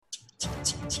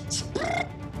It's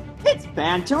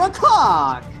Banter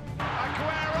O'Clock!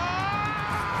 Aguero!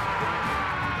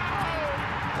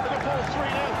 Liverpool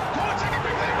 3-0. Forward, take it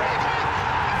quickly, Rodri!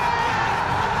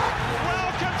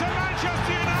 Welcome to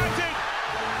Manchester United,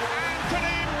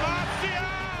 Anthony Martial!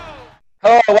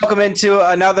 Hello, welcome into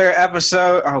another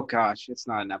episode. Oh gosh, it's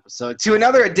not an episode. To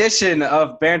another edition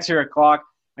of Banter O'Clock.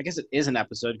 I guess it is an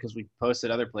episode because we posted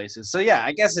other places. So yeah,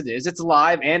 I guess it is. It's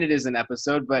live and it is an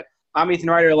episode. But I'm Ethan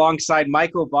Ryder alongside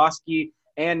Michael Bosky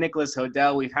and Nicholas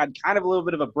Hodel. We've had kind of a little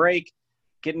bit of a break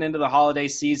getting into the holiday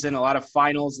season. A lot of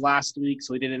finals last week,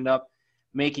 so we didn't end up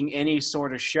making any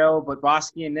sort of show. But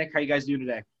Bosky and Nick, how you guys doing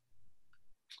today?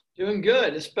 Doing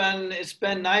good. It's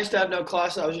been nice to have no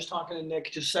class. I was just talking to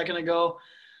Nick just a second ago.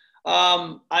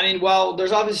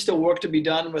 There's obviously still work to be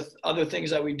done with other things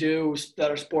that we do that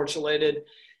are sports related.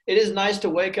 It is nice to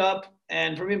wake up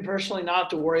and for me personally not have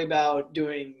to worry about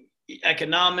doing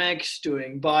economics,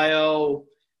 doing bio.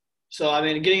 So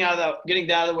getting that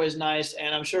out of the way is nice,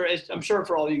 and I'm sure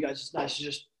for all of you guys it's nice to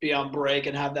just be on break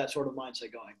and have that sort of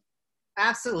mindset going.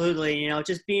 Absolutely,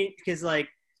 just being because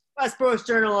us sports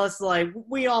journalists,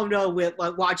 we all know with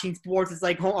watching sports is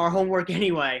our homework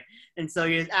anyway, and so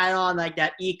you just add on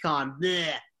that econ,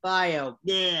 bleh, bio,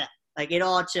 bleh. It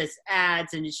all just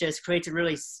adds and it just creates a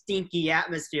really stinky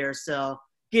atmosphere. So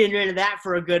getting rid of that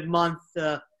for a good month,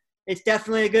 it's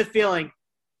definitely a good feeling.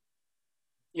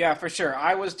 Yeah, for sure.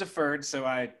 I was deferred, so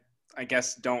I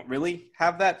guess don't really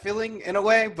have that feeling in a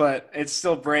way, but it's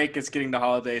still break. It's getting the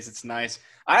holidays. It's nice.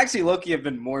 I actually, low-key, have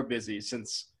been more busy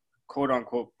since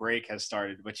quote-unquote break has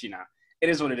started, but it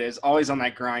is what it is. Always on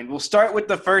that grind. We'll start with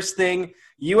the first thing.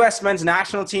 U.S. men's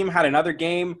national team had another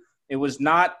game. It was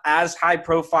not as high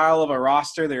profile of a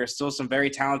roster. There are still some very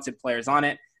talented players on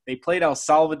it. They played El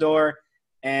Salvador,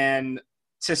 and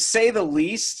to say the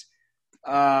least,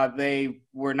 they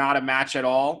were not a match at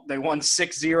all. They won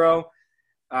 6-0.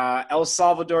 El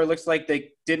Salvador looks like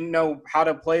they didn't know how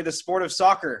to play the sport of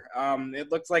soccer.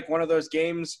 It looked like one of those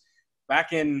games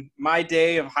back in my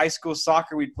day of high school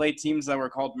soccer. We'd play teams that were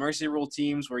called mercy rule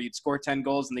teams where you'd score 10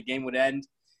 goals and the game would end.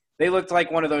 They looked like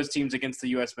one of those teams against the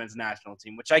U.S. men's national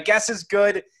team, which I guess is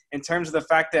good in terms of the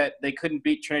fact that they couldn't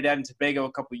beat Trinidad and Tobago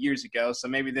a couple years ago. So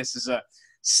maybe this is a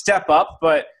step up.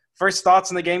 But first thoughts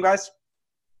on the game, guys?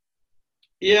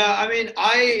 Yeah,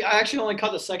 I actually only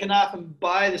caught the second half, and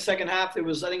by the second half, I think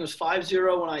it was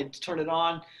 5-0 when I turned it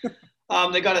on.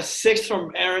 They got a 6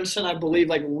 from Aronson, I believe,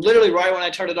 literally right when I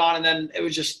turned it on, and then it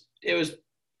was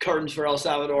curtains for El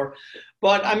Salvador.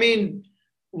 But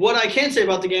what I can say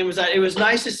about the game was that it was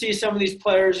nice to see some of these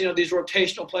players, these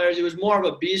rotational players. It was more of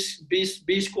a B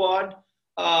squad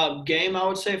game, I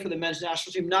would say, for the men's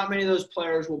national team. Not many of those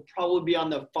players will probably be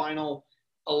on the final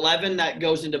 11 that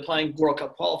goes into playing World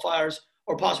Cup qualifiers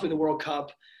or possibly the World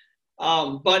Cup.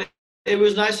 But it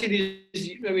was nice to see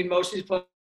these. Most of these players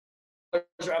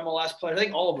are MLS players. I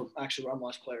think all of them actually were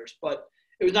MLS players. But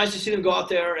it was nice to see them go out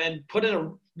there and put in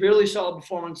a really solid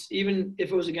performance, even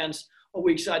if it was against a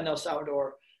weak side in El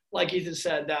Salvador. Like Ethan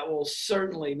said, that will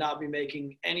certainly not be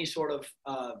making any sort of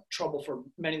trouble for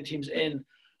many of the teams in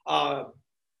CONMEBOL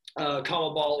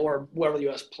or wherever the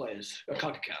U.S. plays, or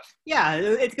CONCACAF. Yeah,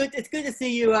 it's good. It's good to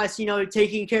see U.S.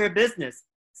 taking care of business.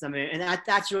 And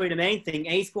that's really the main thing.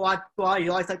 A squad.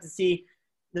 You always like to see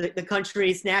the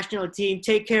country's national team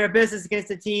take care of business against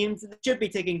the teams that should be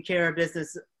taking care of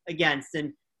business against,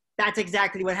 and that's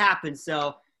exactly what happened.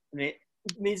 So, it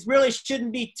really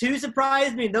shouldn't be too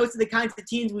surprised. Those are the kinds of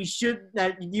teams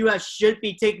that the U.S. should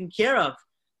be taking care of,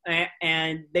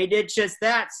 and they did just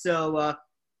that. So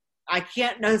I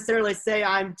can't necessarily say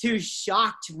I'm too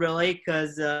shocked, really,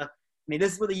 because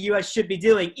this is what the U.S. should be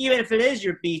doing, even if it is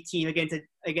your B team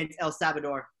against El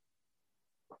Salvador.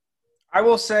 I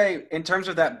will say, in terms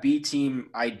of that B team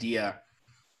idea,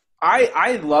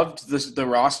 I loved the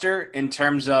roster in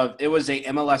terms of it was a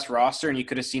MLS roster, and you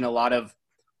could have seen a lot of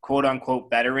quote-unquote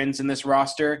veterans in this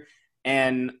roster.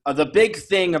 And the big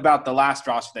thing about the last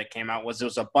roster that came out was there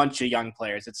was a bunch of young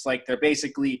players. It's like they're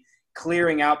basically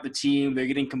clearing out the team. They're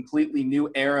getting completely new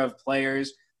era of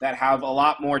players that have a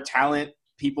lot more talent,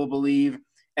 people believe.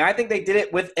 And I think they did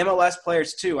it with MLS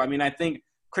players too. I think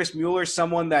Chris Mueller's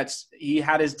someone he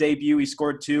had his debut. He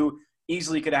scored 2.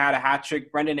 Easily could have had a hat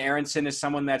trick. Brendan Aronson is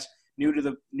someone that's new to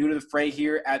the fray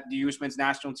here at the U.S. men's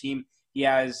national team. He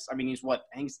has, he's what?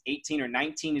 I think he's 18 or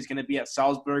 19. He's going to be at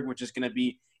Salzburg, which is going to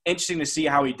be interesting to see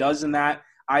how he does in that.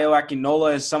 Ayo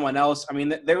Akinola is someone else.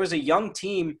 There was a young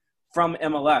team from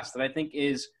MLS that I think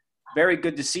is very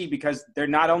good to see because they're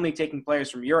not only taking players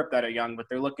from Europe that are young, but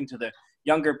they're looking to the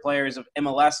younger players of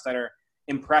MLS that are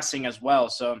impressing as well.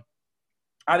 So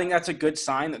I think that's a good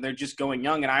sign that they're just going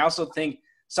young. And I also think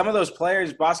some of those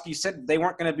players, Bosky, you said they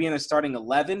weren't going to be in the starting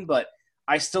 11, but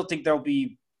I still think they'll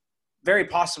be very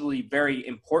possibly very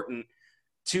important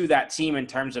to that team in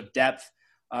terms of depth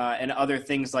and other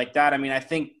things like that. I mean, I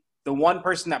think the one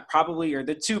person that probably, or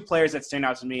the two players that stand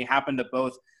out to me, happen to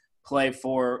both play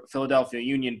for Philadelphia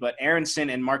Union, but Aronson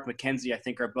and Mark McKenzie, I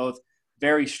think, are both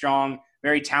very strong,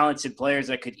 very talented players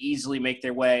that could easily make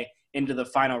their way into the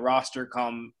final roster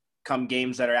come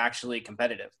games that are actually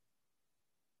competitive.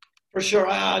 For sure.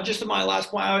 Just to my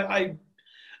last point, I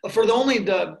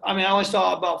only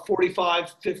saw about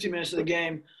 45, 50 minutes of the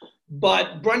game,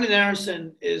 but Brendan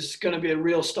Aronson is going to be a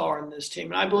real star in this team.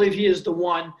 And I believe he is the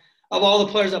one of all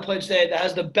the players that played today that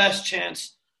has the best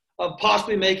chance of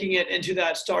possibly making it into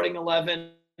that starting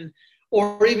 11,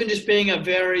 or even just being a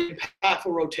very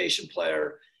impactful rotation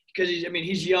player, because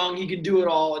he's young, he can do it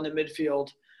all in the midfield,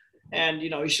 and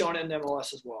he's shown it in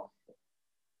MLS as well.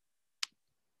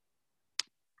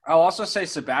 I'll also say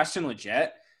Sebastian Lletget,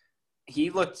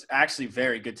 he looked actually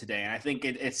very good today, and I think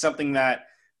it's something that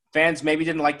fans maybe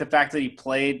didn't like, the fact that he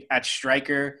played at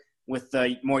striker with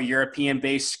the more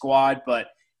European-based squad, but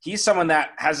he's someone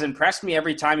that has impressed me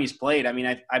every time he's played. I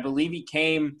mean, I believe he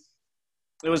came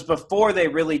 – it was before they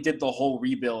really did the whole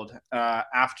rebuild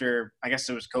after – I guess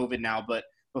it was COVID now. But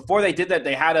before they did that,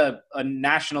 they had a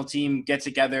national team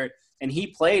get-together, and he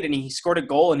played and he scored a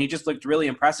goal, and he just looked really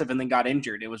impressive and then got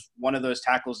injured. It was one of those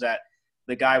tackles that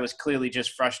the guy was clearly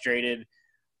just frustrated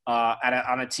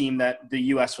on a team that the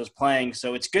U.S. was playing.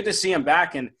 So it's good to see him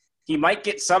back, and he might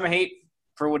get some hate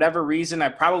for whatever reason,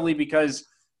 probably because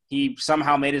 – he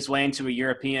somehow made his way into a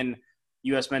European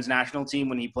U.S. men's national team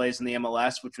when he plays in the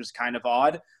MLS, which was kind of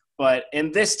odd. But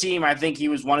in this team, I think he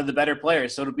was one of the better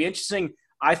players. So it'll be interesting,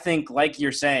 I think, like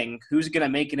you're saying, who's going to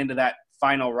make it into that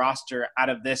final roster out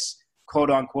of this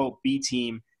quote-unquote B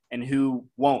team and who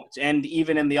won't. And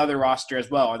even in the other roster as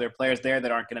well, are there players there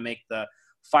that aren't going to make the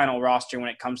final roster when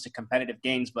it comes to competitive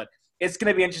games? But it's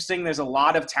going to be interesting. There's a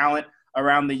lot of talent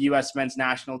around the U.S. men's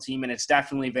national team, and it's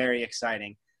definitely very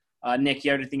exciting. Nick, you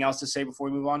have anything else to say before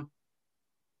we move on?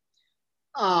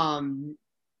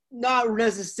 Not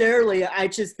necessarily. I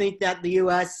just think that the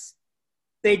U.S.,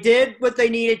 they did what they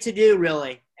needed to do,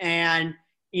 really. And,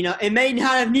 it may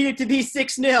not have needed to be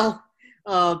 6-0,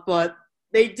 but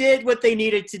they did what they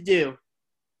needed to do.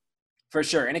 For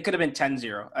sure. And it could have been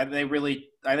 10-0.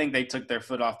 I think they took their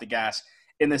foot off the gas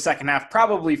in the second half,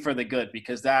 probably for the good,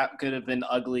 because that could have been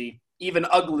ugly, even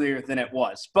uglier than it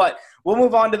was. But we'll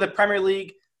move on to the Premier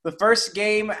League. The first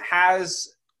game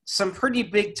has some pretty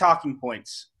big talking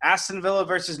points. Aston Villa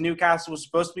versus Newcastle was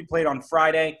supposed to be played on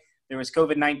Friday. There was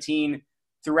COVID-19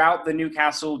 throughout the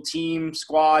Newcastle team,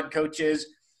 squad, coaches,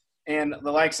 and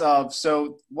the likes of.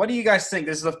 So what do you guys think?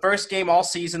 This is the first game all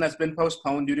season that's been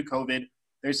postponed due to COVID.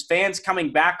 There's fans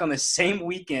coming back on the same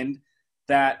weekend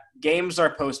that games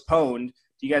are postponed.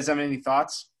 Do you guys have any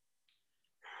thoughts?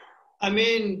 I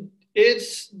mean,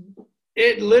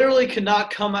 it literally could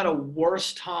not come at a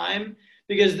worse time,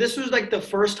 because this was like the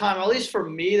first time, at least for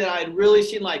me, that I'd really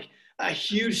seen like a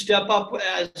huge step up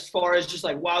as far as just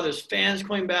like, wow, there's fans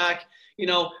coming back.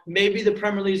 Maybe the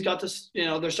Premier League's got this,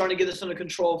 they're starting to get this under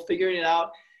control, figuring it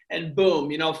out, and boom,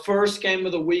 first game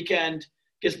of the weekend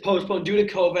gets postponed due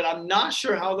to COVID. I'm not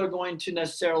sure how they're going to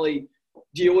necessarily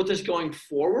deal with this going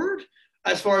forward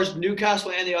as far as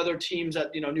Newcastle and the other teams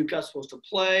that, Newcastle's supposed to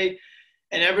play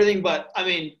and everything. But I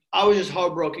mean, I was just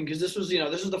heartbroken, because this was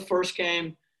the first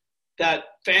game that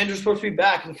fans were supposed to be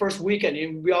back, the first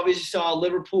weekend. We obviously saw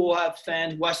Liverpool have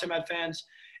fans, West Ham had fans,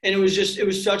 and it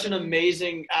was such an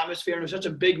amazing atmosphere, and it was such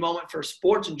a big moment for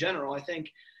sports in general. I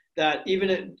think that even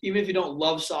if you don't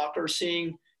love soccer,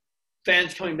 seeing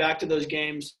fans coming back to those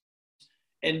games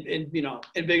and in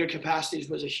bigger capacities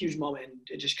was a huge moment, and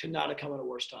it just could not have come at a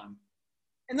worse time.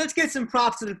 And let's get some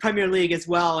props to the Premier League as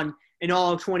well, and in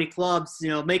all 20 clubs,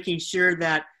 making sure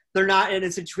that they're not in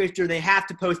a situation where they have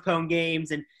to postpone games.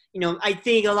 And, I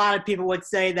think a lot of people would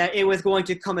say that it was going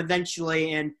to come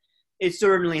eventually, and it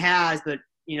certainly has. But,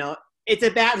 it's a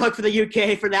bad look for the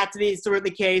UK for that to be sort of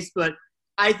the case. But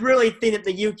I really think that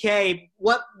the UK,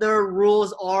 what their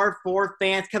rules are for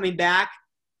fans coming back,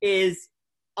 is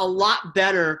a lot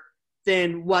better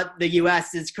than what the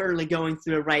US is currently going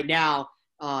through right now.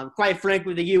 Quite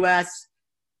frankly, the US,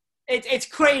 it's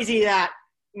crazy that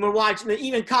we're watching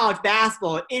even college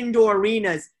basketball, indoor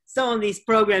arenas, some of these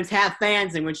programs have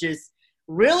fans in, which is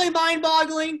really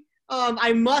mind-boggling,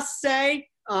 I must say.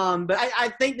 But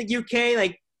I think the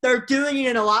UK, they're doing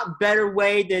it in a lot better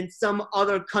way than some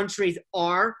other countries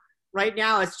are right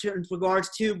now as regards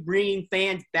to bringing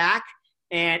fans back.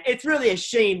 And it's really a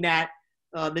shame that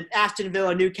the Aston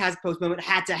Villa Newcastle postponement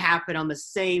had to happen on the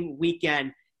same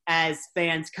weekend. as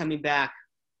fans coming back.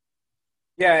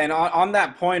 Yeah, and on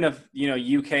that point of,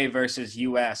 UK versus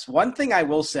US, one thing I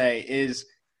will say is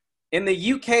in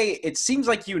the UK, it seems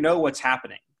like what's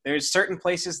happening. There's certain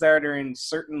places that are in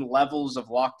certain levels of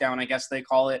lockdown, I guess they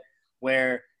call it,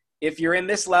 where if you're in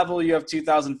this level, you have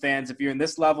 2,000 fans. If you're in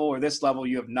this level or this level,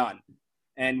 you have none.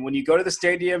 And when you go to the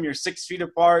stadium, you're 6 feet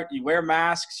apart, you wear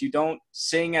masks, you don't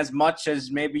sing as much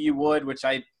as maybe you would, which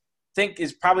I think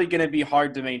is probably going to be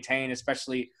hard to maintain,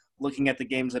 especially looking at the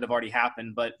games that have already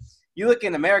happened. But you look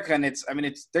in America and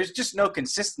there's just no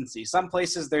consistency. Some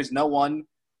places there's no one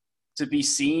to be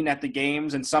seen at the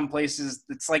games, and some places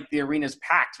it's like the arena's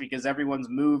packed because everyone's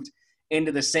moved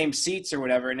into the same seats or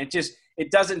whatever. And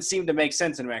it doesn't seem to make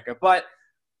sense in America. But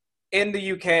in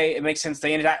the UK, it makes sense.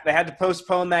 They had to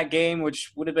postpone that game,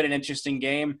 which would have been an interesting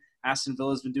game. Aston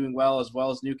Villa's been doing well as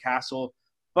Newcastle.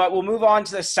 But we'll move on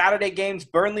to the Saturday games.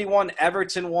 Burnley won,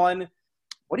 Everton won.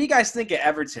 What do you guys think of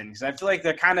Everton? Because I feel like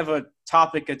they're kind of a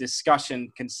topic of discussion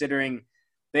considering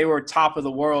they were top of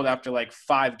the world after like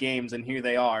 5 games, and here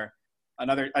they are.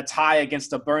 A tie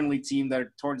against a Burnley team that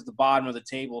are towards the bottom of the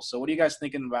table. So what are you guys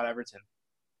thinking about Everton?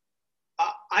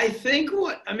 I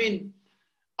thought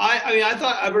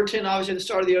Everton, obviously at the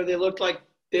start of the year, they looked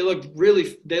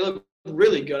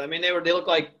really good. I mean, they looked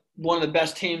like one of the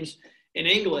best teams in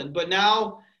England. But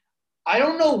now I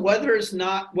don't know whether or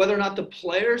not the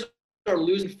players are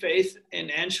losing faith in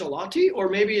Ancelotti, or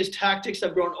maybe his tactics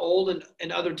have grown old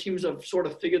and other teams have sort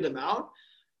of figured them out.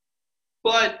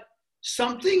 But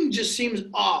something just seems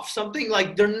off. Something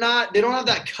like they don't have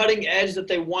that cutting edge that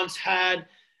they once had.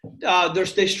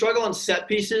 They struggle on set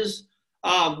pieces,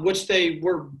 which they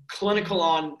were clinical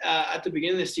on at the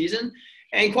beginning of the season.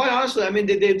 And quite honestly, I mean,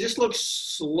 they just look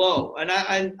slow. And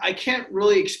I can't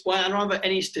really explain. I don't have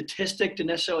any statistic to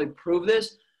necessarily prove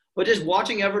this, but just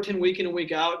watching Everton week in and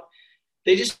week out,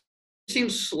 they just seem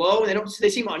slow and they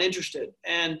seem uninterested.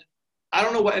 And I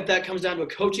don't know if that comes down to a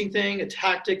coaching thing, a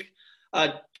tactic,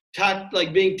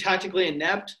 like being tactically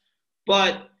inept,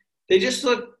 but they just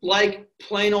look like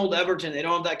plain old Everton. They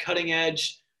don't have that cutting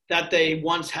edge that they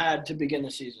once had to begin the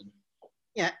season.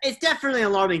 Yeah, it's definitely an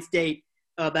alarming state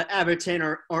that Everton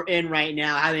are in right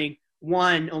now, having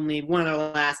won only one of their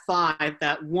last 5,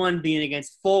 that one being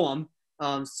against Fulham.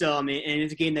 And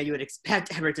it's a game that you would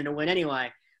expect Everton to win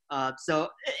anyway. So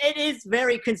it is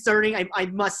very concerning, I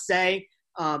must say.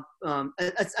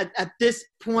 At this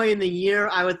point in the year,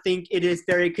 I would think it is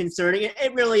very concerning.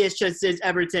 It really is just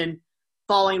Everton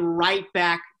falling right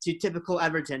back to typical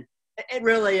Everton. It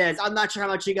really is. I'm not sure how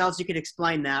much else you could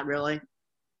explain that, really.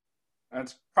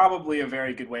 That's probably a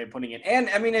very good way of putting it. And,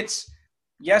 I mean,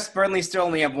 yes, Burnley still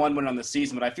only have 1 win on the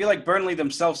season, but I feel like Burnley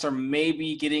themselves are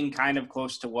maybe getting kind of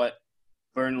close to what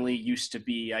Burnley used to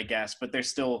be, I guess, but they're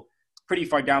still pretty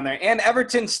far down there. And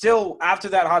Everton still, after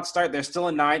that hot start, they're still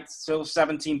in 9th, still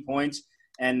 17 points.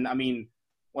 And, I mean,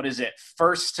 what is it?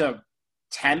 1st to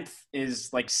 10th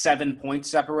is like 7 points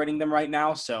separating them right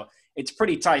now. So it's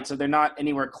pretty tight. So they're not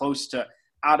anywhere close to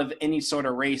out of any sort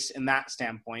of race in that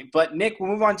standpoint. But, Nick, we'll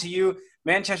move on to you.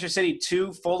 Manchester City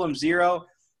 2, Fulham 0.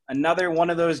 Another one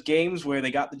of those games where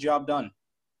they got the job done.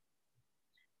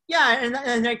 Yeah,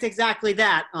 and that's exactly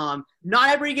that. Not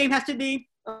every game has to be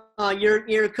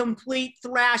your complete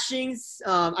thrashings.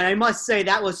 And I must say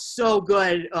that was so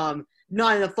good,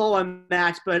 not in the Fulham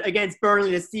match, but against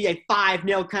Burnley to see a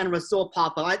 5-0 kind of result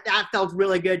pop up. That felt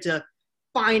really good to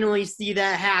finally see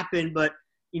that happen. But,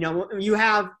 you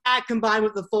have that combined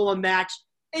with the Fulham match,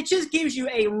 it just gives you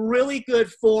a really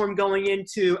good form going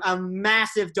into a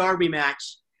massive derby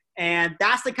match. And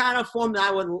that's the kind of form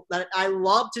that I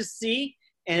love to see.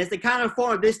 And it's the kind of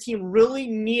form this team really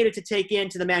needed to take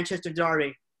into the Manchester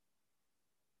derby.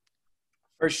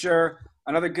 For sure.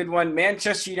 Another good one.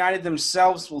 Manchester United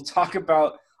themselves we'll talk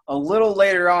about a little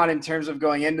later on in terms of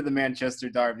going into the Manchester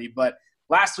derby. But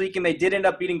last weekend they did end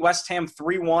up beating West Ham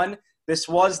 3-1. This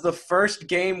was the first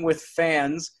game with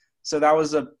fans, so that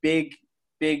was a big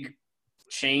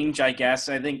change, I guess.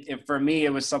 I think for me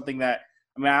it was something that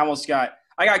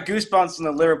I got goosebumps when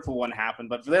the Liverpool one happened,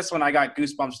 but for this one I got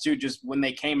goosebumps too. Just when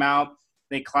they came out,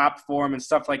 they clapped for him and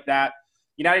stuff like that.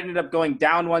 United ended up going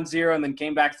down 1-0 and then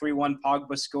came back 3-1,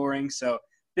 Pogba scoring. So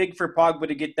big for Pogba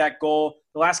to get that goal.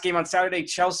 The last game on Saturday,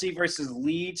 Chelsea versus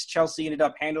Leeds. Chelsea ended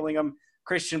up handling them.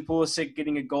 Christian Pulisic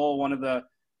getting a goal, one of the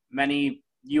many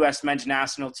U.S. men's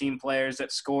national team players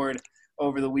that scored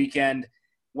over the weekend.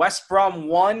 West Brom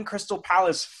 1, Crystal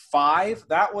Palace 5.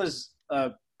 That was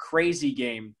a crazy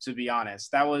game, to be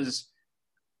honest. That was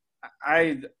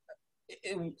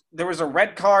there was a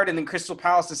red card, and then Crystal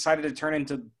Palace decided to turn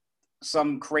into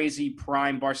some crazy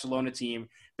prime Barcelona team.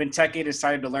 Benteke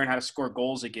decided to learn how to score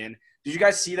goals again. Did you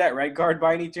guys see that red card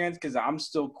by any chance? Because I'm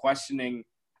still questioning.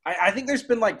 I think there's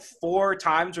been like 4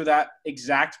 times where that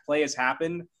exact play has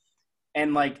happened,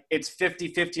 and like it's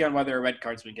 50-50 on whether a red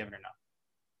card's been given or not.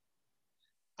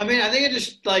 I mean, I think it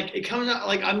just like it comes out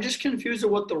like I'm just confused at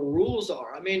what the rules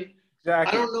are. I mean,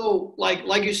 Exactly. I don't know.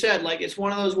 Like you said, like it's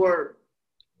one of those where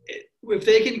if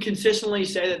they can consistently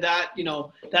say that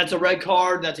that's a red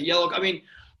card, that's a yellow. I mean,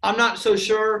 I'm not so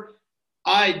sure.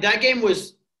 That game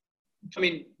was. I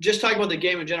mean, just talking about the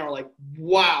game in general, like,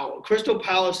 wow, Crystal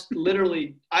Palace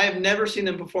literally, I have never seen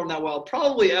them perform that well,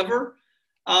 probably ever.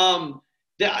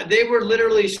 They were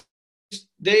literally,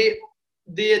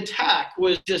 the attack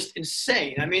was just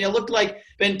insane. I mean, it looked like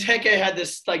Benteke had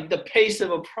this, like, the pace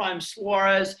of a prime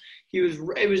Suarez. It was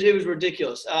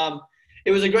ridiculous.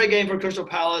 It was a great game for Crystal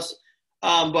Palace,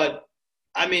 but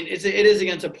I mean, it is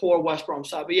against a poor West Brom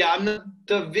side. But yeah,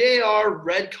 the VAR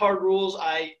red card rules.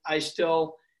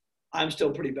 I'm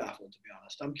still pretty baffled, to be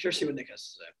honest. I'm curious to see what Nick has to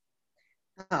say.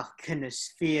 Oh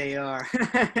goodness, VAR.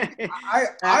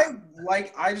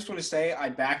 I just want to say I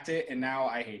backed it and now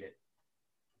I hate it.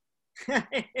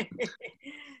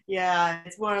 Yeah,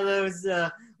 it's one of those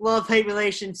love-hate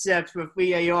relationships with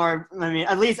VAR. I mean,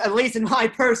 at least in my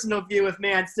personal view with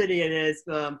Man City, it is.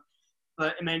 But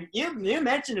I mean, you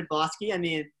mentioned it, Bosky. I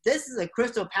mean, this is a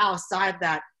Crystal Palace side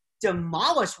that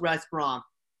demolished West Brom.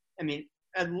 I mean,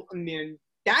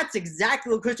 that's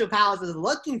exactly what Crystal Palace is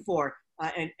looking for.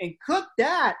 And could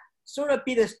that sort of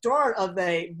be the start of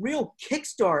a real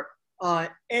kickstart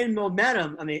in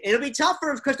momentum? I mean, it'll be tough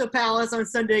for Crystal Palace on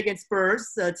Sunday against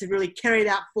Spurs to really carry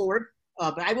that forward.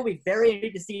 But I will be very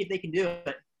intrigued to see if they can do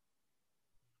it.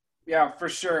 Yeah, for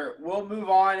sure. We'll move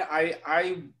on.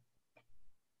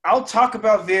 I'll talk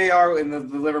about VAR in the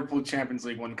Liverpool Champions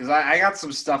League one because I got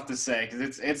some stuff to say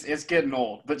because it's getting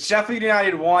old. But Sheffield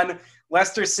United 1,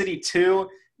 Leicester City 2.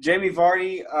 Jamie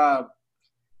Vardy,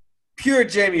 pure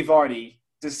Jamie Vardy,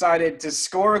 decided to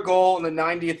score a goal in the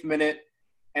 90th minute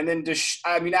and then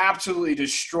absolutely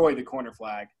destroy the corner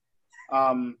flag.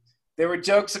 There were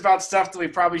jokes about stuff that we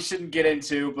probably shouldn't get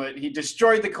into, but he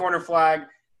destroyed the corner flag,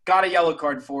 got a yellow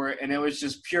card for it, and it was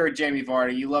just pure Jamie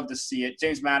Vardy. You love to see it.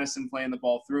 James Maddison playing the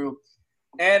ball through.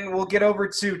 And we'll get over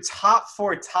to top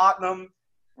 4 Tottenham.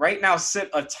 Right now sit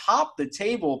atop the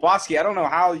table. Bosky, I don't know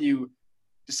how you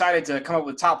decided to come up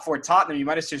with top 4 Tottenham. You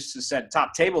might have just said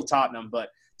top table Tottenham, but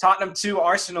Tottenham 2,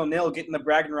 Arsenal 0, getting the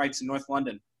bragging rights in North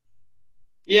London.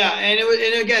 Yeah, and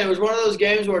it was one of those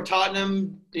games where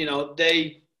Tottenham,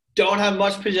 they don't have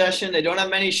much possession, they don't have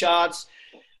many shots,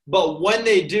 but when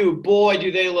they do, boy,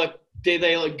 do they look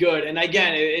good. And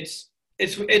again, it's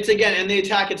again in the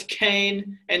attack, it's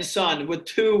Kane and Son with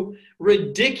 2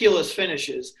 ridiculous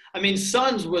finishes. I mean,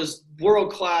 Son's was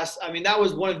world class. I mean, that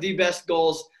was one of the best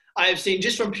goals I have seen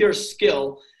just from pure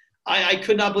skill. I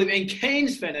could not believe it. And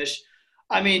Kane's finish,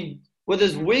 I mean, with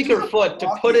his weaker foot to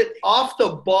put it off the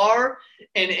bar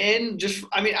and in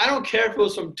I don't care if it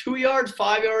was from 2 yards,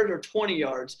 5 yards, or 20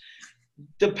 yards.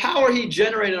 The power he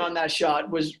generated on that shot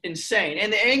was insane.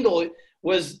 And the angle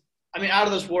was, out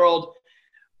of this world.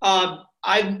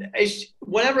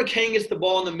 Whenever Kane gets the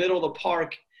ball in the middle of the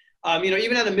park,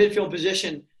 even at a midfield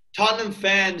position, Tottenham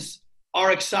fans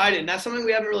are excited. And that's something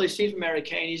we haven't really seen from Harry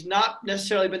Kane. He's not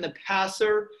necessarily been the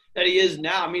passer that he is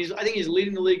now. I mean, I think he's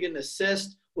leading the league in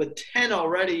assists with 10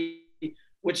 already,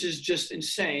 which is just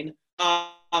insane.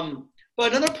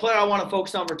 But another player I want to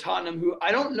focus on for Tottenham, who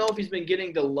I don't know if he's been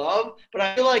getting the love, but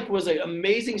I feel like was an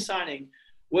amazing signing,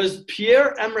 was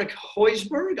Pierre-Emerick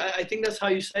Højbjerg. I think that's how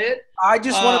you say it. I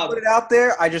just want to put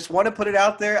it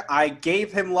out there. I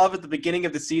gave him love at the beginning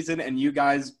of the season, and you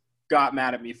guys got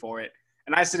mad at me for it.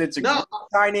 And I said it's a good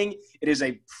signing. It is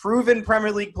a proven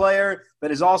Premier League player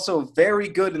that is also very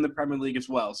good in the Premier League as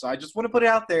well. So I just want to put it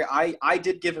out there. I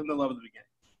did give him the love at the beginning.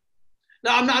 No,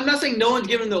 I'm not saying no one's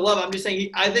giving him the love. I'm just saying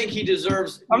I think he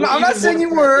deserves. I'm not saying you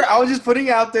were. I was just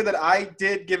putting out there that I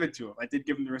did give it to him. I did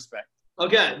give him the respect.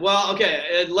 Okay. Well,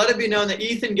 okay. Let it be known that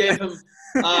Ethan gave him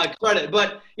credit.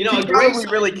 But, he probably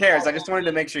really cares. I just wanted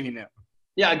to make sure he knew.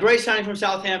 Yeah, a great signing from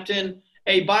Southampton,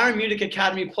 a Bayern Munich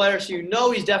Academy player, so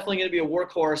he's definitely going to be a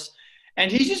workhorse.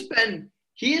 And he has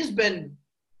been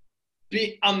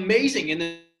amazing in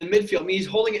the midfield. I mean,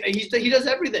 he does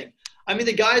everything. I mean,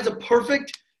 the guy is a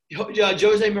perfect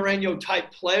Jose Mourinho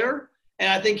type player, and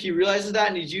I think he realizes that,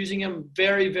 and he's using him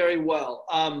very, very well.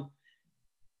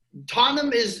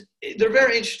 Tottenham they're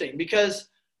very interesting because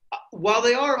while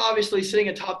they are obviously sitting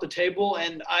atop the table,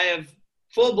 and I have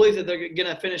full belief that they're going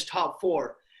to finish top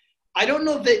 4, I don't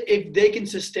know if they can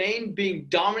sustain being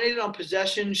dominated on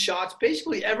possession, shots,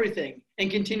 basically everything,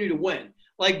 and continue to win.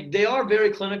 Like, they are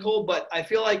very clinical, but I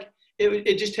feel like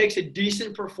it just takes a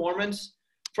decent performance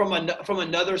from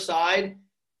another side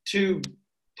to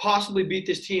possibly beat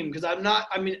this team, because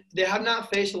they have not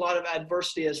faced a lot of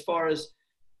adversity as far as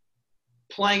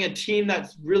playing a team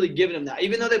that's really given them that.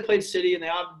 Even though they played City and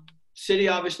City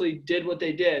obviously did what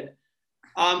they did.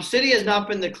 City has not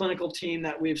been the clinical team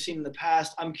that we've seen in the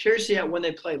past. I'm curious to see when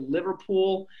they play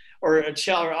Liverpool or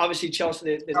Chelsea. Obviously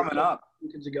Chelsea, they coming up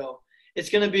weekends ago. It's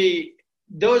going to be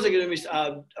those are going to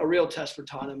be a real test for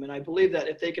Tottenham, and I believe that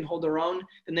if they can hold their own,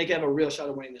 then they can have a real shot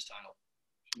at winning this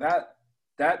title.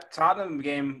 That Tottenham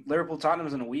game, Liverpool-Tottenham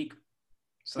is in a week.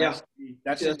 So that's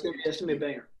going to be a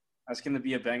banger. That's going to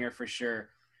be a banger for sure.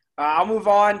 I'll move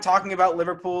on talking about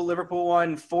Liverpool. Liverpool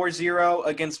won 4-0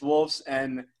 against Wolves,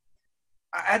 and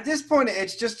at this point,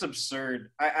 it's just absurd.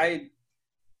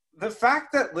 The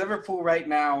fact that Liverpool right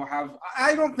now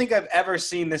I don't think I've ever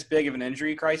seen this big of an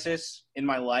injury crisis in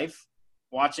my life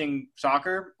watching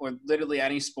soccer or literally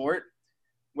any sport,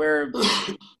 where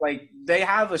like they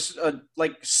have a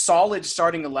solid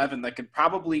starting 11 that could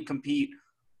probably compete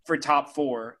for top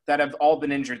 4 that have all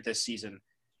been injured this season.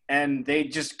 And they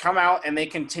just come out and they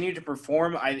continue to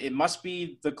perform. It must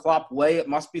be the Klopp way. It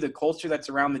must be the culture that's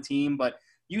around the team. But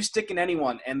you stick in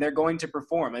anyone and they're going to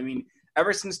perform. I mean,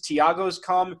 ever since Thiago's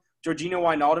come, Jorginho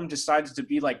Wijnaldum decides to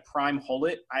be like prime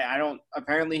Hullet.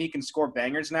 Apparently he can score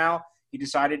bangers now. He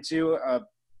decided to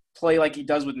play like he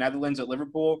does with Netherlands at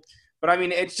Liverpool. But I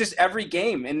mean, it's just every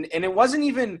game. And it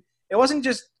wasn't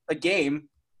just a game.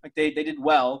 Like they did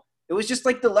well. It was just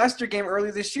like the Leicester game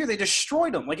earlier this year. They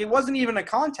destroyed them. Like it wasn't even a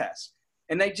contest.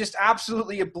 And they just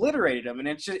absolutely obliterated them. And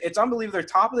it's unbelievable. They're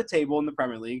top of the table in the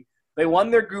Premier League. They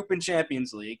won their group in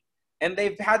Champions League. And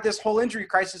they've had this whole injury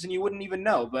crisis and you wouldn't even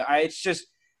know. But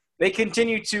they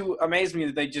continue to amaze me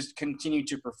that they just continue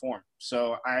to perform.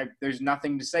 So there's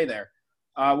nothing to say there.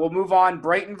 We'll move on.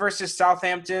 Brighton versus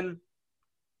Southampton.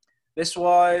 This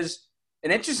was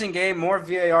an interesting game, more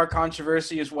VAR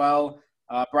controversy as well.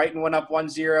 Brighton went up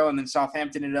 1-0, and then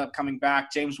Southampton ended up coming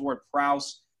back. James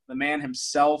Ward-Prowse, the man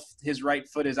himself, his right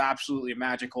foot is absolutely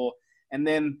magical. And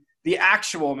then the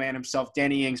actual man himself,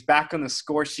 Danny Ings, back on the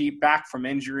score sheet, back from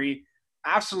injury.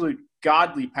 Absolute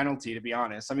godly penalty, to be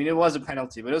honest. I mean, it was a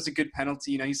penalty, but it was a good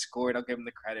penalty. You know, he scored. I'll give him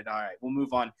the credit. All right, we'll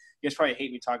move on. You guys probably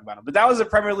hate me talking about him. But that was a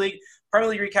Premier League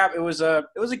recap. It was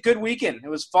a good weekend. It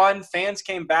was fun. Fans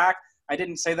came back. I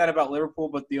didn't say that about Liverpool,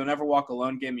 but the You'll Never Walk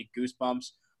Alone gave me goosebumps.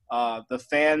 The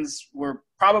fans were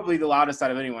probably the loudest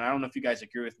out of anyone. I don't know if you guys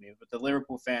agree with me, but the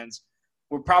Liverpool fans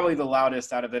were probably the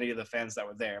loudest out of any of the fans that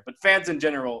were there. But fans in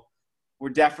general were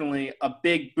definitely a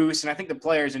big boost, and I think the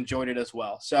players enjoyed it as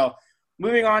well. So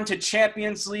moving on to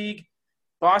Champions League.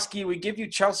 Bosky, we give you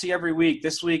Chelsea every week.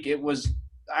 This week it was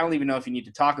 – I don't even know if you need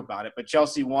to talk about it, but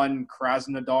Chelsea won,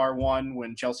 Krasnodar won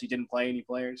when Chelsea didn't play any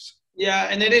players. Yeah,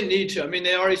 and they didn't need to. I mean,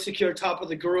 they already secured top of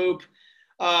the group.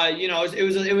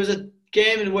 It was a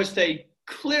game in which they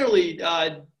clearly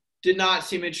did not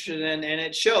seem interested in, and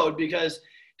it showed because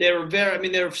they were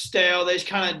they were stale. They just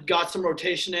kind of got some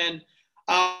rotation in.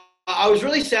 I was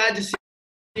really sad to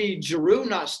see Giroud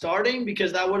not starting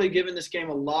because that would have given this game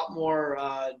a lot more,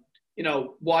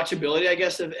 watchability, I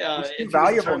guess. It's too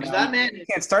valuable. That man, you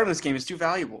can't start in this game. It's too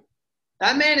valuable.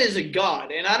 That man is a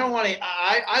god, and I don't want to.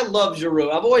 I love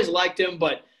Giroud. I've always liked him,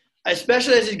 but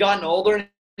especially as he's gotten older and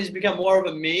he's become more of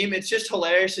a meme, it's just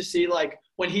hilarious to see like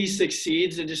when he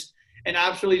succeeds and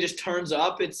absolutely just turns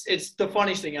up. It's the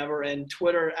funniest thing ever, and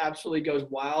Twitter absolutely goes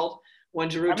wild when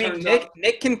Giroud turns up.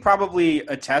 Nick can probably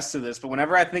attest to this, but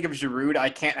whenever I think of Giroud, I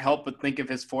can't help but think of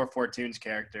his 4 Tunes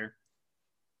character.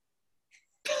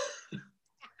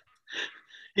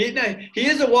 He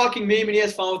is a walking meme, and he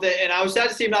has fun with it. And I was sad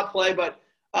to see him not play, but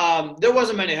there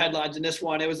wasn't many headlines in this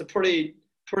one. It was a pretty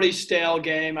stale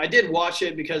game. I did watch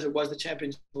it because it was the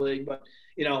Champions League, but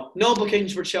no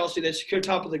implications for Chelsea. They secured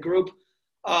top of the group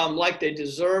like they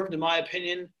deserved, in my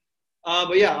opinion.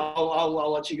 But yeah,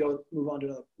 I'll let you move on to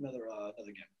another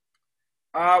game.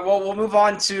 Well, we'll move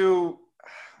on to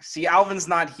see. Alvin's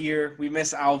not here. We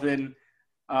miss Alvin.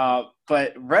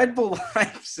 But Red Bull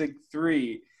Leipzig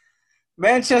 3.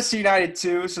 Manchester United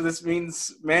 2, so this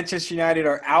means Manchester United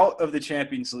are out of the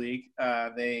Champions League.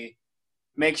 They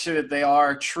make sure that they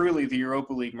are truly the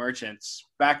Europa League merchants,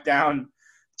 back down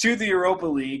to the Europa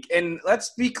League. And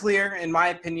let's be clear, in my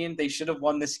opinion, they should have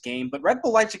won this game. But Red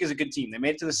Bull Leipzig is a good team. They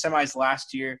made it to the semis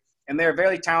last year, and they're a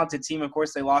very talented team. Of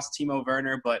course, they lost Timo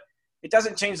Werner, but it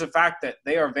doesn't change the fact that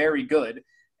they are very good,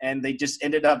 and they just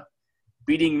ended up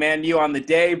beating Man U on the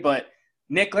day. But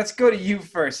Nick, let's go to you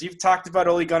first. You've talked about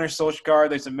Ole Gunnar Solskjaer.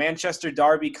 There's a Manchester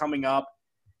derby coming up.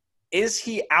 Is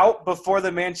he out before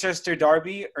the Manchester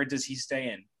derby, or does he stay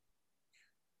in?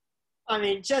 I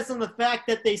mean, just on the fact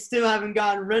that they still haven't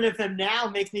gotten rid of him now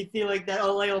makes me feel like that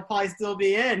Ole will probably still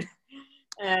be in.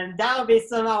 And that would be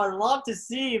something I would love to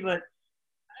see, but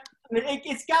I mean,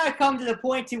 it's got to come to the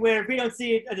point to where if we don't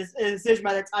see a decision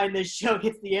by the time this show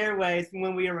hits the airways from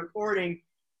when we are recording,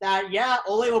 that, yeah,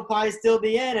 Ole will probably still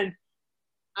be in. And,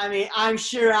 I mean, I'm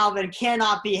sure Alvin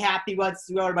cannot be happy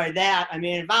whatsoever by that. I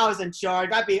mean, if I was in charge,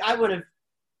 I would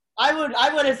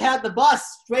have had the bus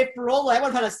straight for Ole. I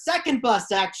would have had a second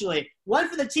bus, actually. One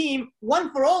for the team,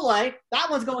 one for Ole. That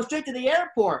one's going straight to the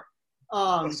airport.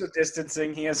 Social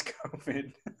distancing. He has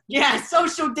COVID. Yeah,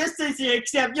 social distancing,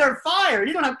 except you're fired.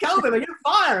 You don't have COVID, but you're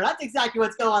fired. That's exactly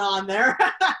what's going on there.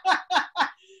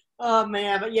 Oh,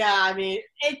 man. But, yeah, I mean,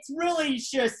 it's really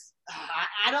just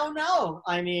I don't know.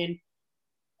 I mean,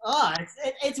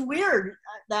 it's weird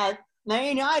that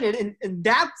Man United in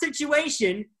that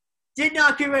situation did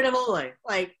not get rid of Ole.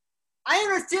 Like, I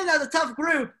understand that was a tough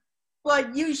group,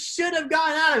 but you should have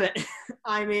gotten out of it.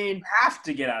 I mean, you have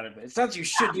to get out of it. It's not you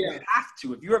should. You have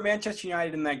to. If you're at Manchester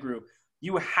United in that group,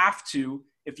 you have to.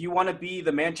 If you want to be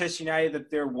the Manchester United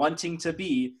that they're wanting to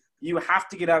be, you have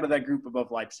to get out of that group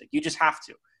above Leipzig. You just have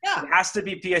to. Yeah. It has to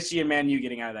be PSG and Man U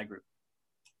getting out of that group.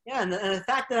 Yeah, and the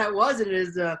fact that it wasn't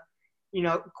is,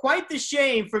 quite the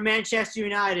shame for Manchester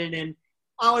United. And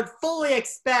I would fully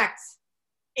expect,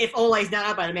 if Ole's not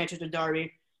out by the Manchester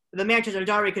Derby, the Manchester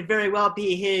Derby could very well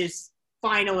be his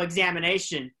final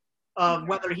examination of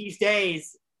whether he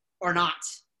stays or not.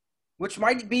 Which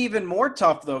might be even more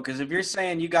tough, though, because if you're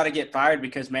saying you got to get fired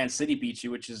because Man City beat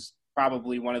you, which is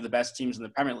probably one of the best teams in the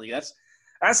Premier League,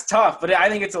 that's tough. But I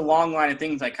think it's a long line of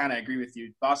things. I kind of agree with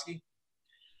you. Bosky?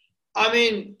 I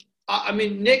mean,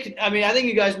 Nick, I think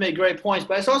you guys made great points,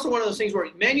 but it's also one of those things where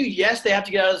Man U, yes, they have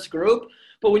to get out of this group,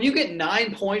 but when you get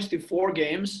 9 points through 4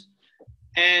 games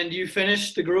and you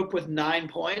finish the group with 9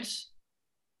 points,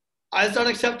 it's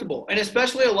unacceptable. And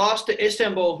especially a loss to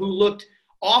Istanbul, who looked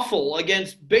awful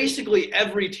against basically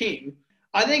every team.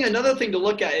 I think another thing to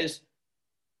look at is,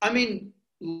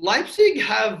 Leipzig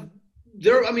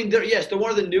they're one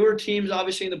of the newer teams,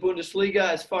 obviously, in the Bundesliga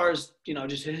as far as,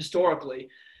 just historically.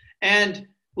 And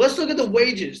let's look at the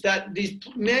wages that these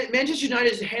Manchester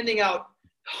United is handing out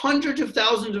hundreds of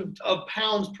thousands of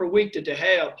pounds per week to De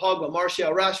Gea, Pogba,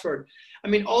 Martial, Rashford.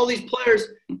 All these players.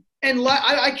 And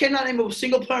I cannot name a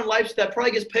single player in Leipzig that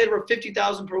probably gets paid over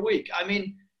 $50,000 per week.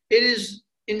 It is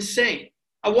insane.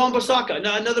 Wan-Bissaka,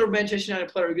 another Manchester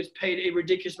United player who gets paid a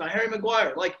ridiculous amount. Harry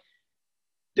Maguire.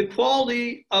 The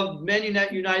quality of Man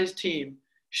United's team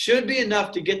should be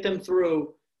enough to get them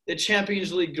through the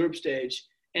Champions League group stage,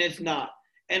 and it's not.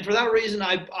 And for that reason,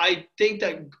 I think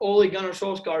that Ole Gunnar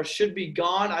Solskjaer should be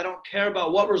gone. I don't care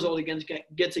about what result he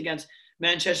gets against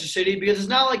Manchester City, because it's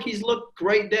not like he's looked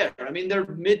great there. They're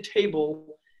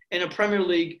mid-table in a Premier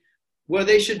League where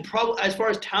they should probably, as far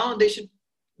as talent, they should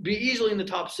be easily in the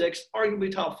top 6,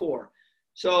 arguably top 4.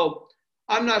 So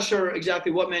I'm not sure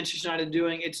exactly what Manchester United is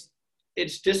doing.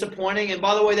 It's disappointing. And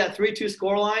by the way, that 3-2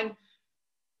 scoreline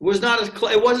was not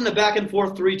it wasn't a back and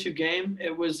forth 3-2 game.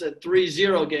 It was a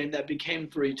 3-0 game that became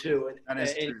 3-2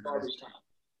 in garbage time.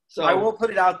 So I will put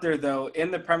it out there, though.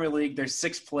 In the Premier League, they're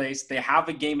 6th place. They have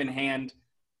a game in hand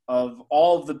of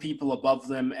all of the people above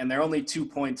them, and they're only 2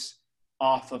 points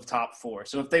off of top 4.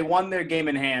 So if they won their game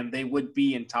in hand, they would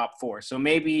be in top 4. So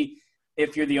maybe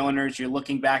if you're the owners, you're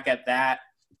looking back at that.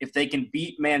 If they can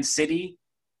beat Man City,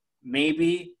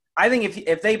 maybe. I think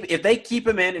if they keep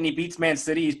him in and he beats Man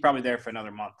City, he's probably there for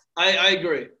another month. I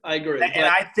agree. And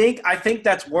I think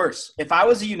that's worse. If I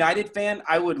was a United fan,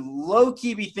 I would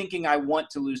low-key be thinking I want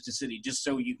to lose to City just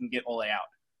so you can get Ole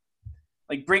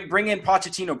out. Bring in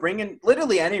Pochettino, bring in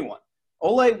literally anyone.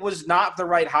 Ole was not the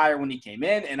right hire when he came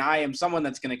in, and I am someone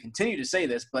that's going to continue to say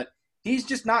this, but he's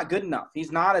just not good enough.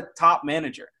 He's not a top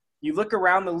manager. You look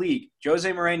around the league,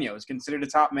 Jose Mourinho is considered a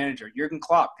top manager. Jurgen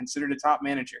Klopp considered a top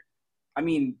manager.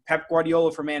 Pep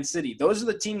Guardiola for Man City. Those are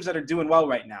the teams that are doing well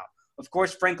right now. Of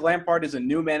course, Frank Lampard is a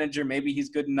new manager. Maybe he's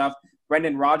good enough.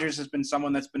 Brendan Rodgers has been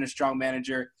someone that's been a strong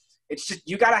manager. It's just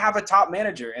you got to have a top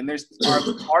manager. And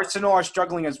Arsenal are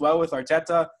struggling as well with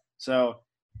Arteta. So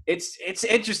it's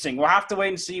interesting. We'll have to wait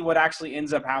and see what actually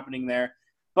ends up happening there.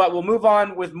 But we'll move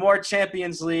on with more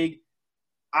Champions League.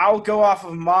 I'll go off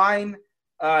of mine.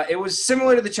 It was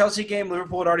similar to the Chelsea game.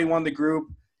 Liverpool had already won the group,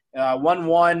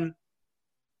 1-1.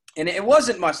 And it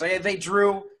wasn't much. They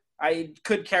drew. I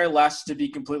could care less, to be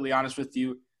completely honest with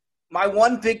you. My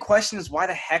one big question is, why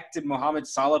the heck did Mohamed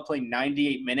Salah play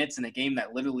 98 minutes in a game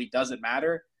that literally doesn't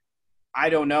matter? I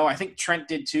don't know. I think Trent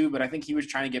did too, but I think he was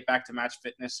trying to get back to match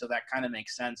fitness, so that kind of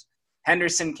makes sense.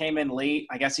 Henderson came in late.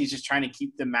 I guess he's just trying to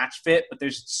keep the match fit, but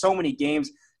there's so many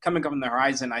games. coming up on the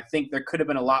horizon. I think there could have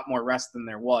been a lot more rest than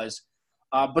there was.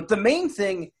 But the main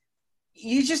thing,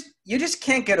 you just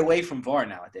can't get away from VAR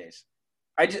nowadays.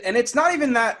 And it's not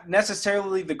even that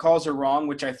necessarily the calls are wrong,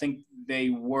 which I think they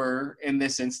were in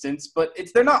this instance, but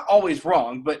they're not always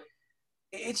wrong, but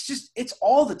it's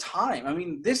all the time. I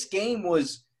mean, this game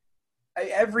was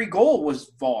every goal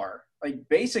was VAR, like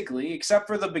basically, except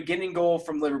for the beginning goal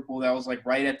from Liverpool that was like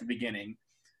right at the beginning.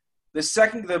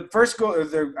 The first goal, or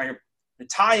the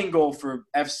tying goal for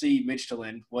FC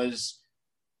Midtjylland was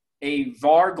a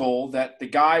VAR goal that the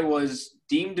guy was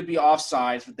deemed to be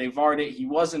offsides, but they VAR'd it. He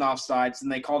wasn't offsides,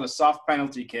 and they called a soft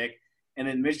penalty kick, and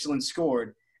then Midtjylland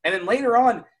scored. And then later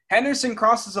on, Henderson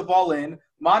crosses a ball in,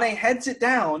 Mane heads it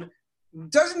down,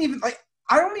 doesn't even –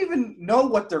 I don't even know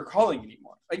what they're calling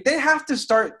anymore. Like, they have to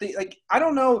start – I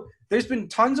don't know. There's been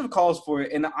tons of calls for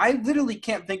it, and I literally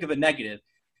can't think of a negative.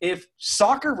 If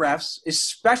soccer refs,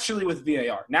 especially with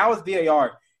VAR – now with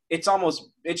VAR,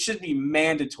 it should be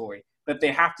mandatory that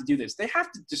they have to do this. They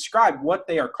have to describe what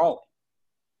they are calling.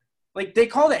 Like, they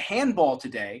called it handball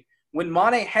today when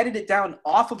Mane headed it down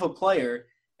off of a player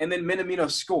and then Minamino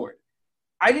scored.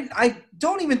 I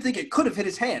don't even think it could have hit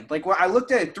his hand. Like, when I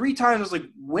looked at it 3 times, I was like,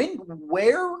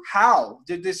 how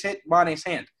did this hit Mane's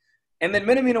hand? And then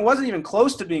Minamino wasn't even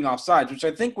close to being offsides, which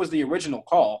I think was the original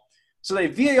call. So they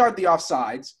VAR'd the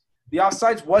offsides. The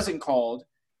offsides wasn't called.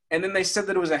 And then they said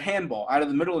that it was a handball out of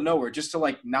the middle of nowhere just to,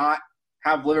 like, not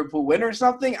have Liverpool win or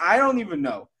something. I don't even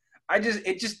know.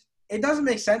 It doesn't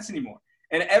make sense anymore.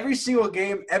 And every single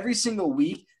game, every single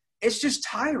week, it's just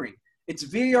tiring. It's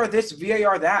VAR this,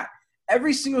 VAR that.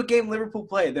 Every single game Liverpool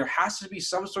play, there has to be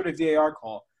some sort of VAR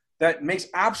call that makes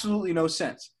absolutely no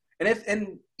sense.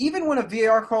 And even when a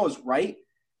VAR call is right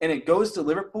and it goes to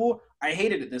Liverpool, I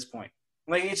hate it at this point.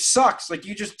 Like, it sucks. Like,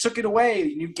 you just took it away.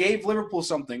 You gave Liverpool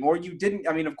something, or you didn't.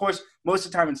 I mean, of course, most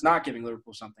of the time it's not giving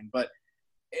Liverpool something, but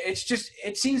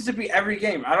it seems to be every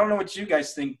game. I don't know what you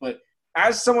guys think, but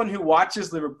as someone who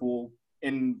watches Liverpool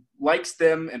and likes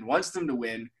them and wants them to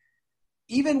win,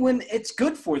 even when it's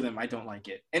good for them, I don't like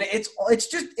it. And it's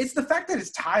the fact that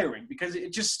it's tiring because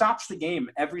it just stops the game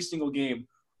every single game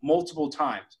multiple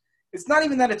times. It's not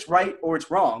even that it's right or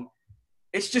it's wrong.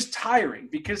 It's just tiring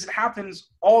because it happens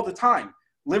all the time.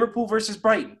 Liverpool versus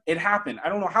Brighton, it happened. I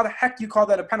don't know how the heck you call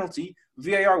that a penalty.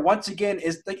 VAR once again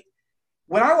is like,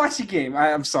 when I watch a game,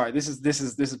 I'm sorry, this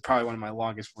is probably one of my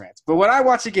longest rants. But when I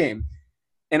watch a game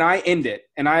and I end it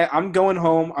and I'm going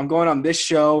home, I'm going on this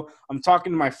show, I'm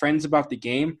talking to my friends about the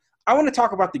game, I want to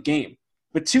talk about the game.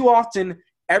 But too often,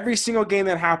 every single game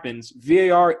that happens,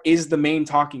 VAR is the main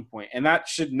talking point, and that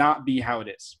should not be how it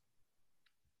is.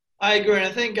 I agree, and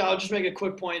I think I'll just make a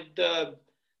quick point.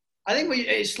 I think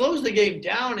it slows the game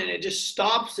down and it just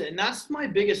stops it, and that's my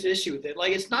biggest issue with it.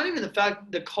 Like, it's not even the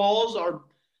fact the calls are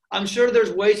 – I'm sure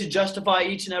there's ways to justify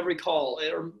each and every call,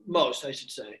 or most, I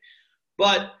should say.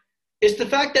 But it's the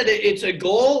fact that it's a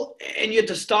goal and you have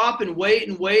to stop and wait,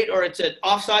 or it's an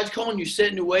offsides call and you sit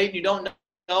and you wait and you don't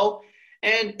know.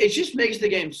 And it just makes the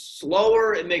game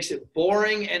slower. It makes it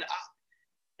boring.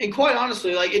 And quite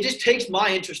honestly, like, it just takes my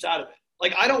interest out of it.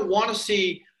 Like, I don't want to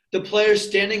see the players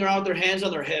standing around with their hands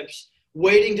on their hips,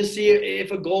 waiting to see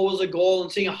if a goal was a goal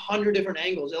and seeing 100 different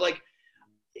angles.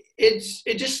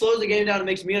 It just slows the game down and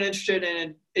makes me uninterested,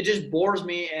 and it just bores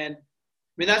me. And I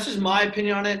mean, that's just my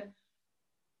opinion on it.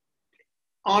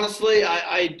 Honestly,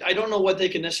 I don't know what they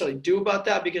can necessarily do about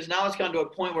that, because now it's gotten to a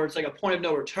point where it's like a point of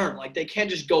no return. Like, they can't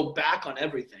just go back on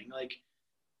everything. Like,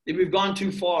 we've gone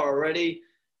too far already.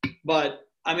 But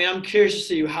I mean, I'm curious to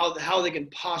see how they can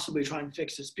possibly try and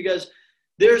fix this, because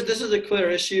this is a clear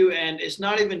issue, and it's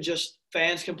not even just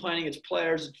fans complaining. It's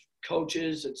players, it's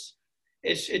coaches,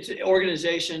 it's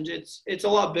organizations. It's a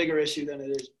lot bigger issue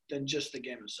than just the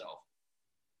game itself.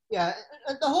 Yeah,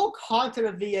 the whole concept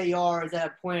of VAR is at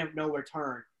a point of no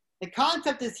return. The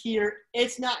concept is here.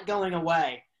 It's not going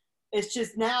away. It's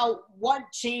just now, what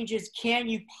changes can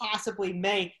you possibly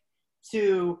make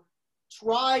to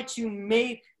try to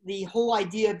make the whole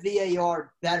idea of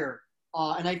VAR better?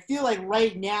 And I feel like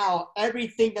right now,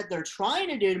 everything that they're trying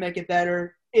to do to make it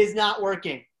better is not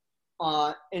working.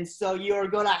 And so you're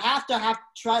going to have to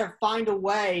try to find a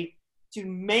way to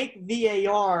make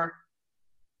VAR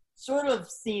sort of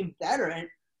seem better. And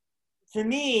to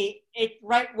me,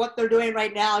 what they're doing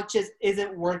right now just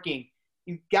isn't working.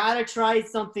 You've got to try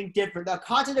something different. The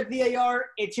concept of VAR,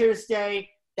 it's here to stay.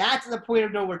 That's the point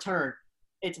of no return.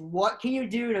 It's what can you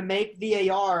do to make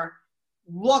VAR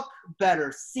look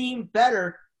better, seem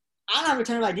better. I don't have a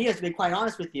ton of ideas, to be quite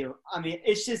honest with you. I mean,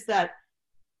 it's just that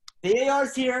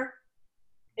VAR's here.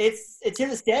 It's here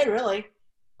to stay, really.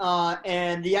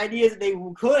 And the ideas that they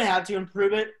could have to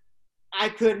improve it, I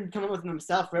couldn't come up with them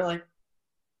myself, really.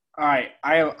 All right,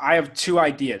 I have two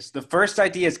ideas. The first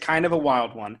idea is kind of a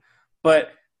wild one,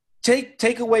 but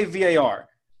take away VAR.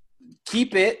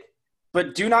 Keep it,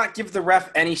 but do not give the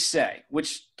ref any say,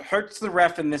 which hurts the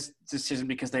ref in this decision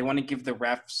because they want to give the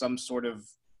ref some sort of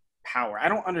power. I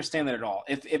don't understand that at all.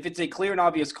 If it's a clear and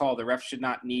obvious call, the ref should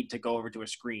not need to go over to a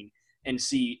screen and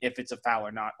see if it's a foul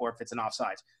or not, or if it's an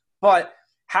offsides. But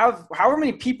however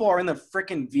many people are in the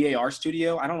freaking VAR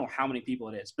studio, I don't know how many people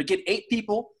it is, but get 8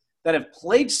 people that have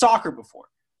played soccer before.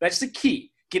 That's the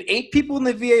key. Get 8 people in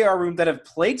the VAR room that have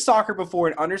played soccer before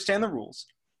and understand the rules.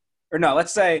 Or no,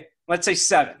 let's say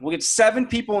 7. We'll get 7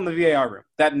 people in the VAR room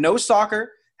that know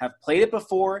soccer, have played it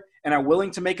before, and are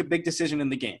willing to make a big decision in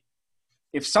the game.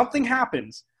 If something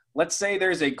happens, let's say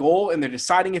there's a goal and they're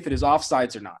deciding if it is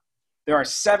offsides or not. There are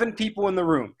 7 people in the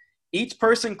room. Each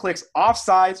person clicks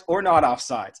offsides or not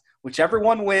offsides. Whichever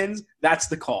one wins, that's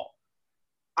the call.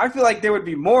 I feel like there would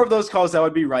be more of those calls that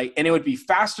would be right, and it would be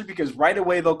faster because right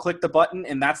away they'll click the button,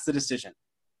 and that's the decision.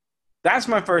 That's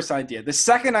my first idea. The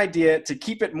second idea, to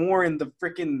keep it more in the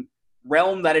freaking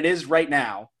realm that it is right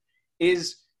now,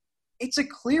 is it's a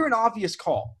clear and obvious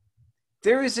call.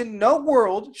 There is in no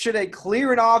world should a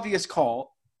clear and obvious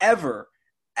call ever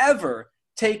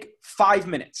take 5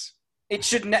 minutes. It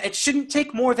shouldn't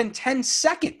take more than 10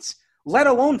 seconds, let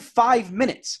alone 5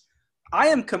 minutes. I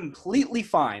am completely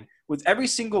fine with every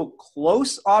single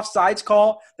close offsides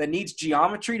call that needs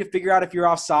geometry to figure out if you're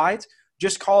offsides.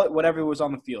 Just call it whatever was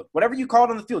on the field. Whatever you call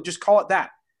it on the field, just call it that.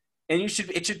 And it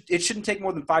shouldn't take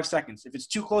more than 5 seconds. If it's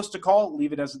too close to call,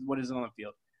 leave it as what is on the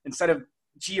field, instead of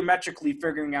geometrically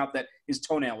figuring out that his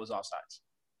toenail was offsides.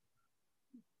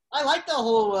 I like the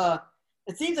whole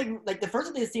it seems like the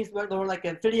first thing, it seems more like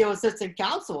a video assistant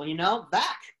counsel,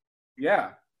 back.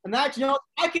 Yeah. Imagine,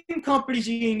 marketing companies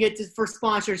you can get for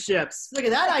sponsorships. Look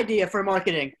at that idea for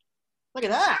marketing. Look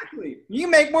at that. Exactly. You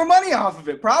can make more money off of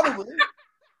it, probably.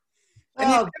 And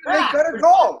you can make better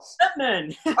calls.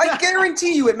 I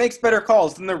guarantee you it makes better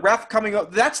calls than the ref coming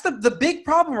up. That's the big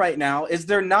problem right now is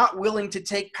they're not willing to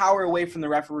take power away from the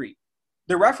referee.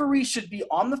 The referee should be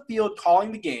on the field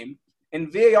calling the game,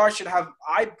 and VAR should have –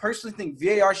 I personally think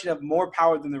VAR should have more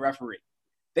power than the referee.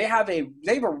 They have a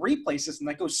replay system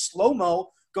that goes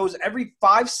slow-mo, goes every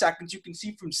 5 seconds. You can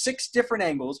see from 6 different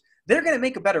angles. They're going to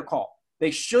make a better call.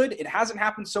 They should. It hasn't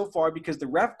happened so far because the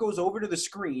ref goes over to the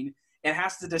screen and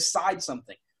has to decide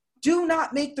something. Do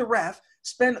not make the ref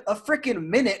spend a freaking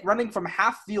minute running from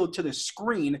half field to the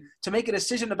screen to make a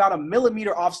decision about a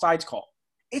millimeter offsides call.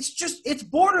 It's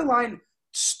borderline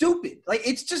stupid. Like,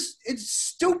 it's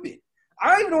stupid. I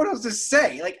don't even know what else to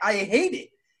say. Like, I hate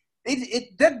it.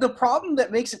 The problem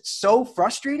that makes it so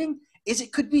frustrating is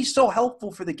it could be so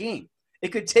helpful for the game. It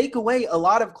could take away a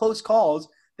lot of close calls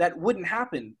that wouldn't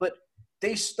happen. But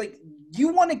you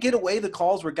want to get away the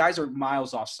calls where guys are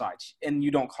miles offsides and you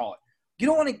don't call it. You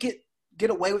don't want to get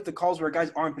away with the calls where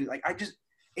guys aren't.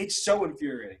 It's so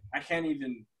infuriating. I can't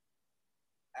even.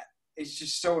 It's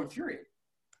just so infuriating.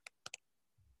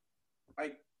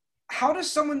 How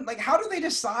do they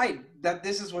decide that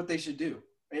this is what they should do?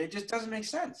 It just doesn't make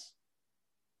sense.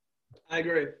 I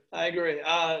agree.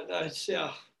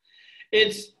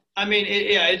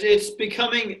 It's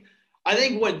becoming. I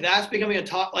think when that's becoming a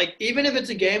top, even if it's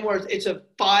a game where it's a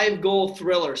 5-goal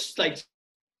thriller,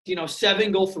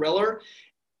 7-goal thriller,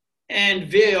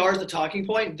 and VAR is the talking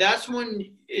point, that's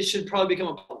when it should probably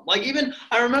become a problem.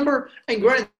 I remember, and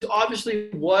granted, it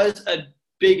obviously was a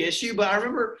big issue, but I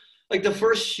remember the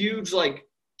first huge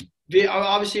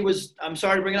obviously was, I'm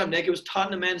sorry to bring it up, Nick, it was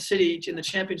Tottenham Man City in the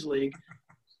Champions League,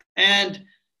 and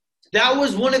that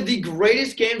was one of the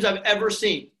greatest games I've ever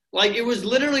seen. It was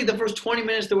literally the first 20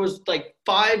 minutes, there was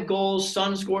 5 goals,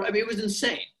 Son scored. It was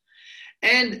insane.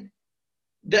 And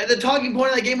the talking point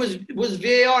of that game was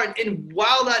VAR. And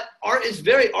while that is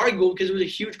very arguable because it was a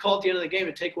huge call at the end of the game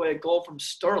to take away a goal from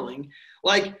Sterling,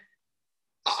 that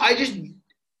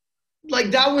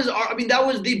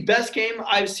was the best game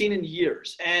I've seen in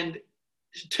years. And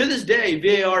to this day,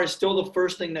 VAR is still the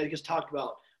first thing that gets talked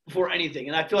about before anything.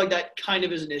 And I feel like that kind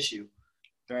of is an issue.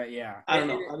 Right, yeah. I don't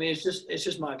know. It's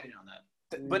just my opinion on that.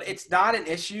 But it's not an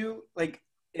issue.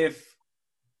 If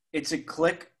it's a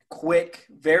quick,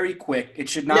 very quick, it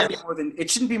should not be more than. It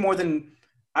shouldn't be more than.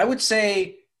 I would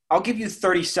say I'll give you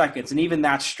 30 seconds, and even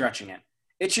that's stretching it.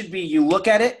 It should be you look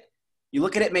at it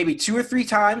maybe 2 or 3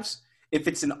 times. If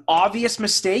it's an obvious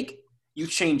mistake, you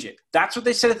change it. That's what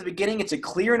they said at the beginning. It's a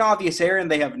clear and obvious error, and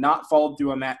they have not followed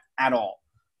through on that at all.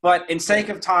 But in sake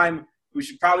of time, we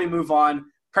should probably move on.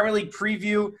 Premier League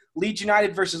preview, Leeds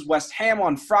United versus West Ham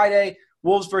on Friday,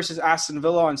 Wolves versus Aston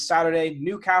Villa on Saturday,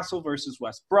 Newcastle versus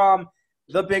West Brom,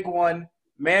 the big one,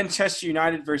 Manchester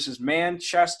United versus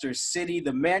Manchester City,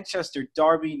 the Manchester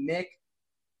Derby. Nick,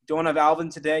 don't have Alvin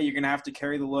today. You're going to have to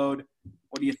carry the load.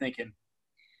 What are you thinking?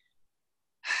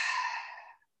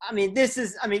 I mean,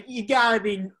 you got to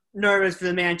be nervous for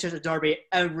the Manchester Derby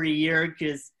every year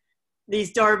because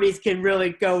these derbies can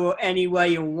really go any way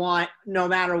you want, no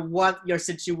matter what your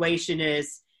situation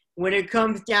is. When it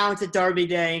comes down to Derby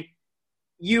Day,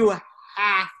 you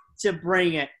have to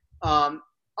bring it.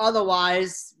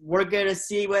 Otherwise, we're going to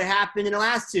see what happened in the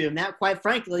last two, and that, quite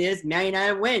frankly, is Man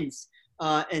United wins.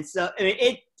 And so, I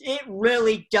mean, it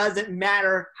really doesn't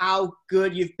matter how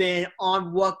good you've been,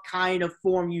 on what kind of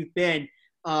form you've been.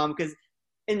 Because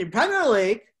in the Premier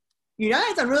League,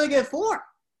 United's on really good form,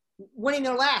 winning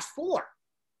their last four.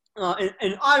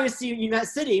 And obviously, United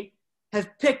City have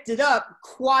picked it up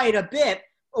quite a bit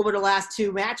over the last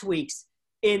two match weeks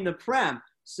in the Prem.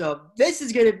 So this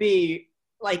is going to be,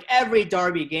 like every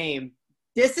Derby game,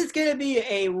 this is going to be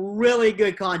a really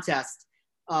good contest.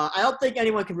 I don't think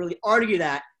anyone can really argue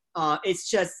that. It's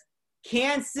just,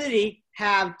 can City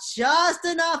have just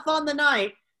enough on the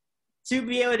night to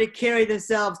be able to carry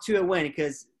themselves to a win?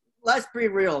 Because let's be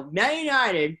real, Man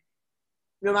United,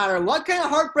 no matter what kind of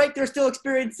heartbreak they're still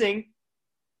experiencing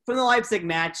from the Leipzig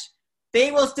match, they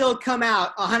will still come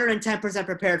out 110%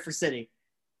 prepared for City.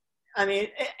 I mean,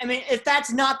 if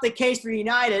that's not the case for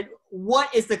United,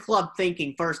 what is the club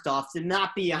thinking, first off, to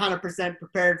not be 100%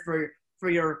 prepared for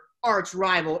your arch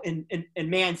rival in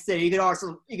Man City? You could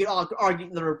argue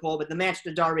Liverpool, but the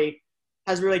Manchester Derby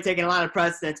has really taken a lot of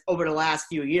precedence over the last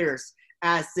few years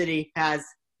as City has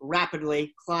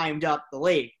rapidly climbed up the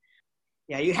league.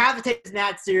 Yeah, you have to take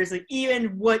that seriously,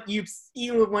 even what you've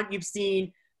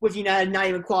seen with United not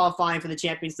even qualifying for the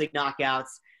Champions League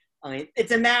knockouts. I mean,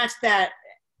 it's a match that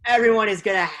everyone is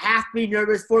going to have to be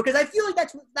nervous for, because I feel like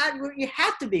that's what you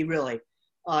have to be, really.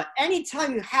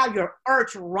 Anytime you have your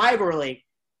arch rivalry,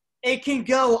 it can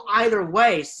go either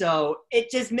way. So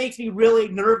it just makes me really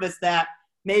nervous that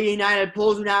maybe United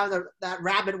pulls it out of that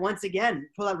rabbit once again,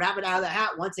 pull that rabbit out of the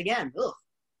hat once again. Ugh.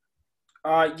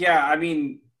 Yeah, I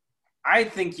mean, I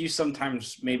think you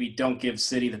sometimes maybe don't give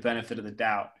City the benefit of the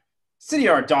doubt. City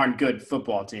are a darn good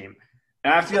football team.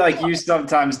 And I feel like you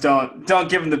sometimes don't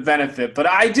give them the benefit. But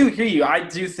I do hear you. I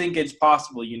do think it's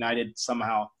possible United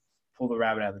somehow pull the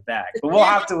rabbit out of the bag. But we'll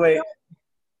have to wait.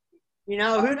 You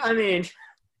never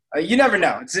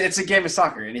know. It's a game of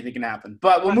soccer. Anything can happen.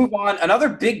 But we'll move on. Another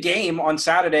big game on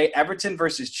Saturday, Everton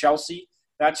versus Chelsea.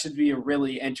 That should be a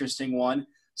really interesting one.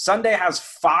 Sunday has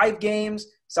 5 games,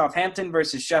 Southampton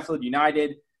versus Sheffield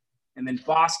United. And then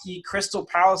Bosky, Crystal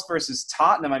Palace versus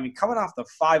Tottenham. I mean, coming off the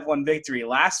 5-1 victory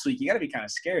last week, you got to be kind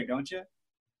of scared, don't you?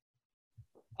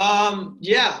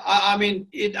 Yeah. I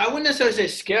wouldn't necessarily say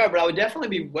scared, but I would definitely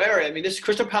be wary. I mean, this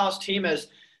Crystal Palace team has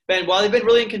been, while they've been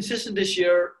really inconsistent this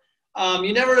year,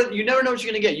 you never know what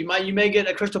you're going to get. You may get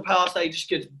a Crystal Palace that just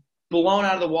gets blown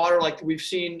out of the water like we've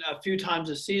seen a few times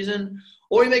this season,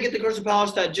 or you may get the Crystal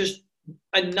Palace that just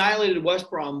annihilated West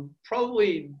Brom.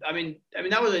 Probably, that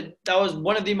was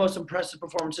one of the most impressive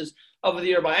performances of the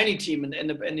year by any team in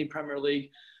the Premier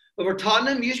League. But for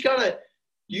Tottenham, you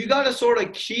gotta sort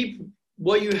of keep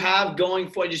what you have going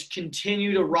for, and just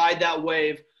continue to ride that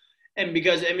wave. And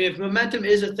because if momentum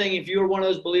is a thing, if you're one of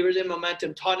those believers in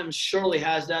momentum, Tottenham surely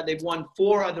has that. They've won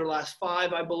 4 of their last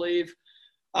 5, I believe.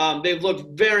 They've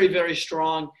looked very, very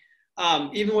strong,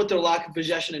 even with their lack of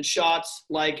possession and shots,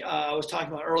 like I was talking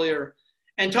about earlier.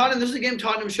 And Tottenham, this is a game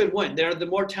Tottenham should win. They're the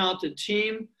more talented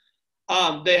team.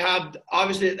 They have,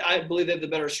 obviously, I believe they have the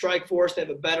better strike force. They have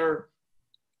a better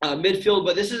midfield.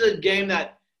 But this is a game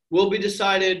that will be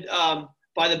decided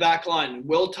by the back line.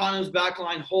 Will Tottenham's back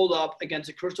line hold up against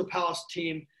a Crystal Palace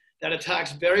team that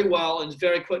attacks very well and is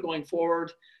very quick going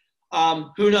forward?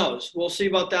 Who knows? We'll see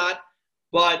about that.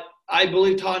 But I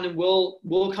believe Tottenham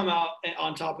will come out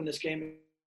on top in this game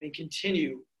and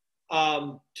continue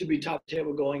to be top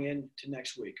table going into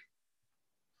next week.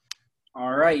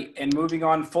 All right, and moving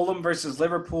on, Fulham versus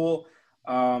Liverpool.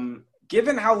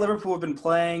 Given how Liverpool have been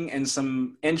playing and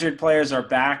some injured players are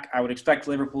back, I would expect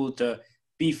Liverpool to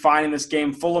be fine in this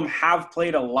game. Fulham have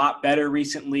played a lot better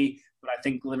recently, but I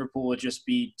think Liverpool would just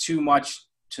be too much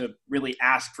to really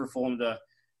ask for Fulham to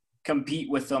compete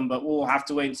with them, but we'll have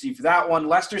to wait and see for that one.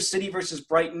 Leicester City versus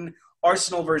Brighton,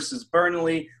 Arsenal versus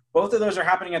Burnley. Both of those are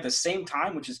happening at the same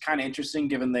time, which is kind of interesting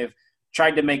given they've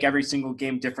tried to make every single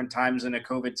game different times in a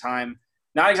COVID time.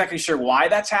 Not exactly sure why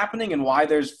that's happening and why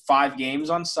there's 5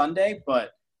 games on Sunday,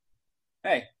 but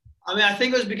hey. I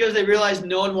think it was because they realized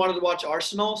no one wanted to watch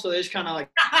Arsenal, so they just kind of like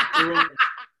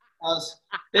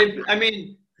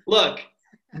look,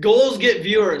 goals get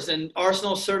viewers, and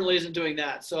Arsenal certainly isn't doing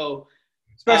that. So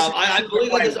Especially I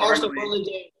believe that this Arsenal Burnley. Burnley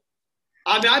game.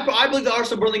 I mean, I believe the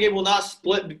Arsenal Burnley game will not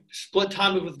split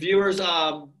time with viewers.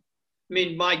 I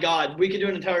mean, my God, we could do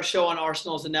an entire show on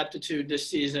Arsenal's ineptitude this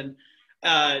season.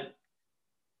 I'm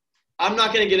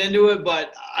not going to get into it,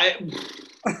 but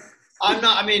I'm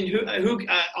not. I mean, who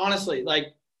honestly,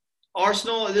 like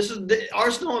Arsenal?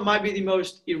 Arsenal might be the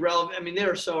most irrelevant. I mean, they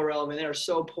are so irrelevant. They are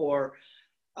so poor.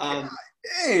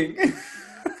 Dang.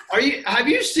 Have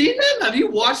you seen them? Have you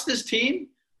watched this team?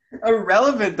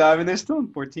 Irrelevant, though. I mean, they're still in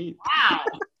 14th. Wow.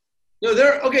 No,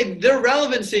 their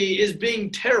relevancy is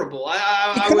being terrible.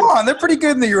 Come on, they're pretty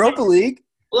good in the Europa League.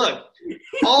 Look,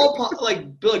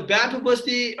 bad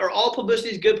publicity or all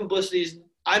publicity is good publicity.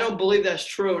 I don't believe that's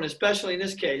true, and especially in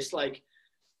this case,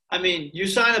 I mean, you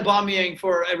sign Aubameyang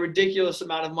for a ridiculous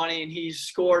amount of money, and he's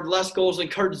scored less goals than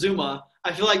Kurt Zouma.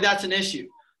 I feel like that's an issue.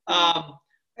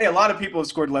 Hey, a lot of people have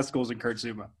scored less goals than Kurt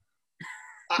Zouma.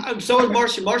 So is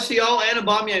Martial and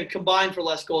Aubameyang combined for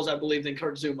less goals, I believe, than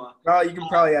Kurt Zouma. Well, you can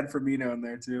probably add Firmino in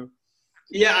there too.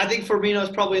 Yeah, I think Firmino is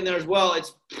probably in there as well.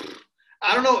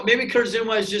 I don't know. Maybe Kurt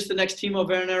Zouma is just the next Timo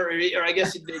Werner, or I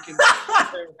guess they can.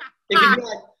 It can be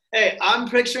like, hey, I'm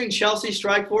picturing Chelsea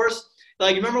strike force.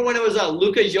 Like, remember when it was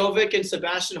Luka Jovic and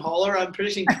Sebastian Haller? I'm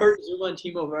picturing Kurt Zouma and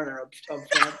Timo Werner up front.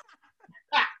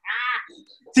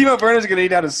 Timo Werner's going to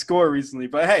need how to score recently.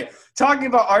 But, hey, talking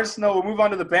about Arsenal, we'll move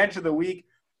on to the Bench of the Week.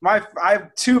 I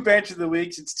have two Bench of the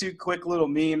Weeks. It's two quick little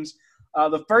memes.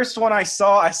 The first one I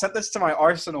saw, I sent this to my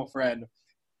Arsenal friend.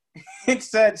 It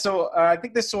said, I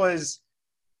think this was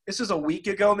a week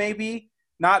ago maybe.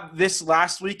 Not this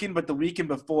last weekend, but the weekend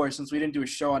before. Since we didn't do a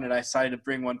show on it, I decided to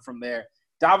bring one from there.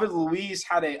 David Luiz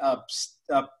had a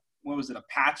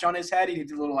patch on his head. He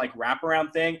did a little,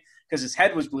 wraparound thing because his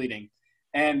head was bleeding.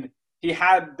 And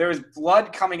there was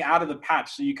blood coming out of the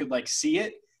patch so you could, see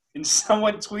it. And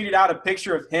someone tweeted out a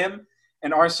picture of him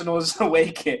and Arsenal's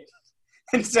away kit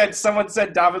and someone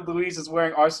said David Luiz is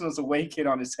wearing Arsenal's away kit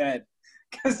on his head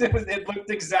because it looked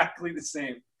exactly the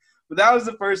same. But that was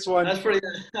the first one. That's pretty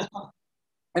good.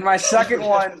 And my second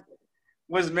one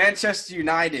was Manchester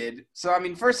United. So, I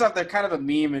mean, first off, they're kind of a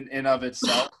meme in of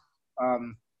itself,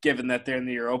 given that they're in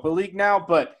the Europa League now.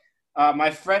 But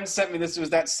my friend sent me this. It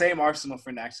was that same Arsenal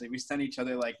friend, actually. We sent each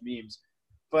other, memes.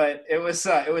 But it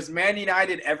was Man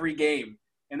United every game.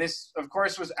 And this, of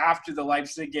course, was after the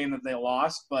Leipzig game that they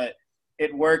lost. But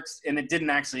it worked, and it didn't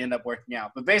actually end up working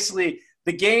out. But basically,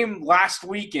 the game last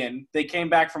weekend, they came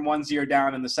back from 1-0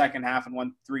 down in the second half and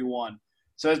won 3-1.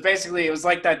 So it was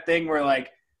like that thing where,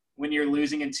 when you're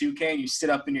losing in 2K and you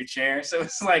sit up in your chair. So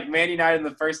it's like Man United in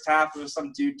the first half, it was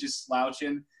some dude just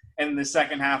slouching. And in the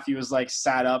second half, he was,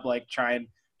 sat up, trying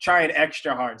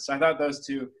extra hard. So I thought those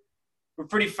two were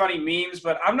pretty funny memes.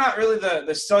 But I'm not really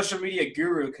the social media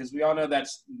guru because we all know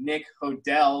that's Nick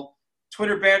Hodel.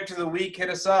 Twitter Banter of the Week, hit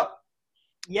us up.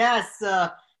 Yes,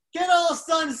 good old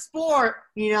Sun Sport,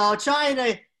 trying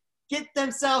to get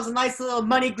themselves a nice little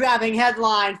money-grabbing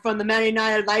headline from the Man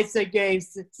United Leipzig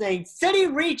games saying, City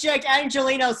reject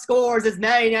Angelino scores as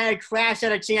Man United crash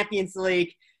out of Champions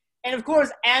League. And, of course,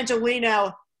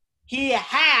 Angelino, he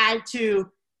had to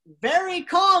very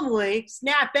calmly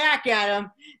snap back at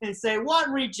him and say, what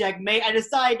reject, mate? I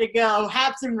decided to go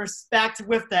have some respect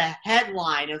with the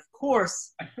headline. Of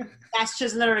course, that's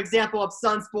just another example of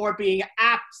Sun Sport being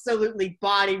absolutely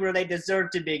body where they deserve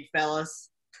to be, fellas.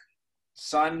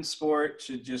 Sun Sport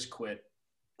should just quit.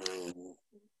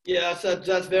 Yeah,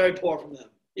 that's very poor from them.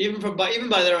 Even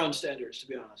by their own standards, to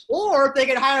be honest. Or they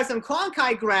could hire some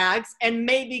Cronkite grads and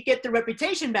maybe get their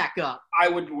reputation back up. I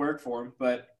wouldn't work for him,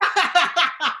 but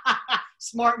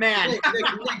smart man.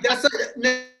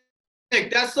 Nick,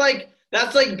 that's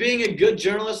like being a good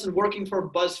journalist and working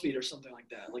for BuzzFeed or something like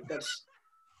that. That's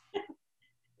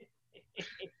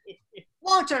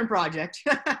long-term project.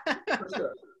 for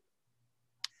sure.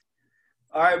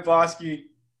 All right, Bosky.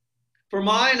 For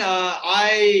mine,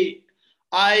 I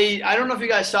don't know if you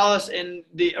guys saw this I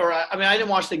didn't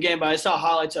watch the game, but I saw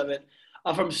highlights of it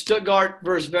from Stuttgart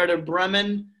versus Werder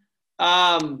Bremen.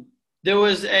 There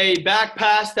was a back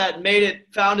pass that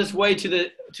found its way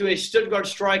to a Stuttgart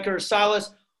striker,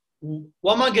 Silas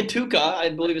Wamangituka, I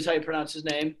believe is how you pronounce his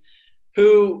name,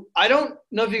 who I don't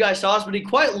know if you guys saw this, but he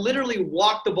quite literally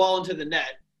walked the ball into the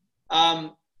net.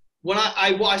 When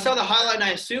I saw the highlight, and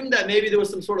I assumed that maybe there was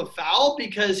some sort of foul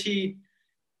because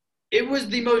it was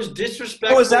the most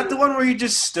disrespectful. Oh, is that the one where he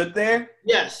just stood there?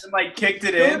 Yes. And, kicked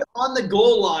it in? On the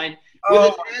goal line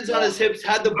with his hands on his hips,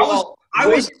 had the ball. I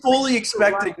was fully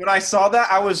expecting, when I saw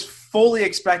that, I was fully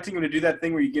expecting him to do that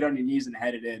thing where you get on your knees and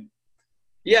head it in.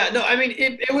 Yeah, no, I mean,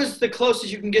 it was the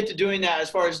closest you can get to doing that as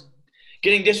far as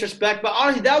getting disrespect. But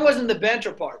honestly, that wasn't the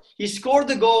banter part. He scored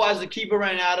the goal as the keeper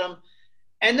ran at him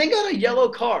and then got a yellow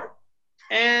card.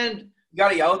 And You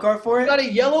got a yellow card for he it? got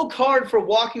a yellow card for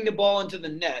walking the ball into the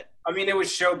net. I mean, it was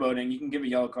showboating. You can give a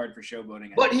yellow card for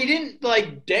showboating. But he didn't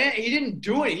he didn't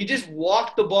do it. He just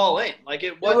walked the ball in. Like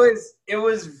it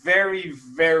was very,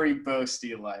 very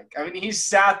boasty like. I mean, he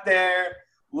sat there,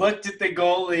 looked at the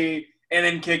goalie, and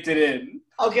then kicked it in.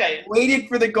 Okay. Waited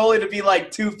for the goalie to be like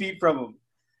 2 feet from him.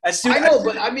 As soon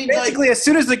as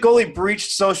soon as the goalie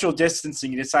breached social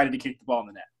distancing, he decided to kick the ball in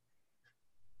the net.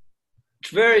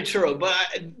 Very true. But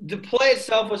the play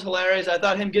itself was hilarious. I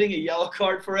thought him getting a yellow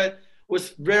card for it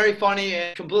was very funny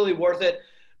and completely worth it.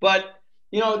 But,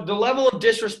 the level of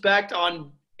disrespect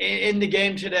in the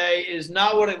game today is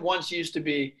not what it once used to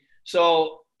be.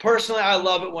 So, personally, I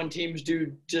love it when teams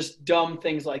do just dumb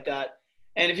things like that.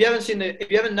 And if you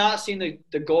haven't not seen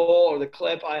the goal or the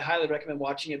clip, I highly recommend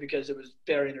watching it because it was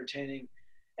very entertaining.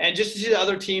 And just to see the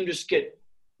other team just get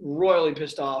royally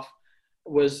pissed off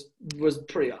was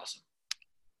pretty awesome.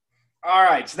 All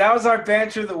right, so that was our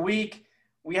banter of the week.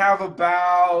 We have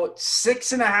about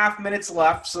 6.5 minutes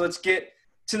left, so let's get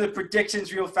to the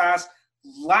predictions real fast.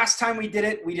 Last time we did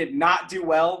it, we did not do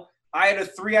well. I had a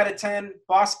 3 out of 10.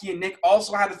 Bosky and Nick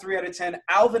also had a 3 out of 10.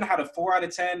 Alvin had a 4 out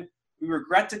of 10. We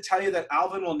regret to tell you that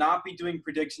Alvin will not be doing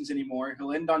predictions anymore.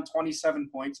 He'll end on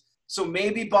 27 points. So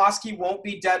maybe Bosky won't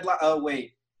be dead last. Oh,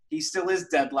 wait. He still is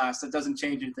dead last. That doesn't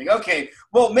change anything. Okay.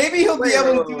 Well, maybe he'll be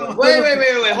able to do it.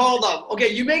 Wait. Hold up. Okay,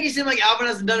 you make it seem like Alvin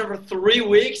hasn't done it for 3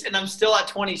 weeks, and I'm still at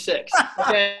 26.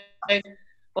 Okay?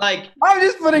 Like, I'm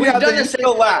just putting it out there. You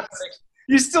still last.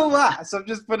 You still last. I'm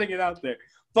just putting it out there.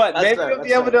 But That's maybe fair. we'll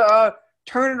be able to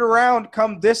turn it around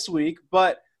come this week.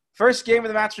 But first game of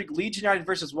the match week, Leeds United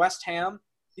versus West Ham.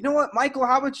 You know what, Michael?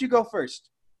 How about you go first?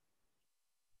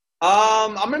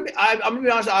 I'm gonna be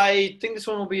honest. I think this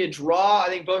one will be a draw. I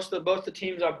think both the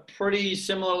teams are pretty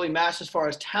similarly matched as far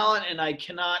as talent, and I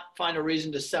cannot find a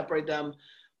reason to separate them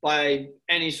by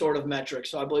any sort of metric.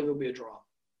 So I believe it'll be a draw.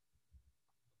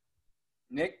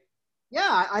 Nick?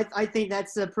 Yeah, I think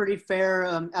that's a pretty fair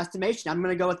estimation. I'm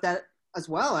going to go with that as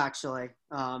well, actually.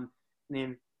 I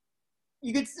mean,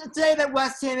 you could say that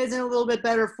West Ham is in a little bit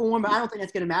better form, but I don't think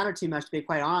that's going to matter too much, to be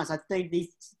quite honest. I think these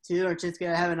two are just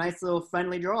going to have a nice little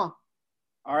friendly draw.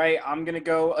 All right, I'm going to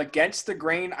go against the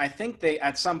grain. I think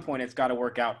at some point it's got to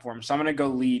work out for them, so I'm going to go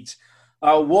Leeds.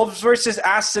 Wolves versus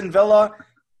Aston Villa.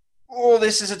 Oh,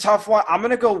 this is a tough one. I'm going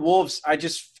to go Wolves.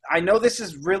 I know this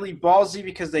is really ballsy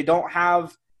because they don't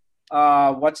have they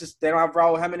don't have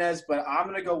Raul Jimenez, but I'm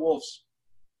going to go Wolves.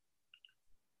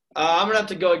 I'm going to have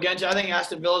to go against you. I think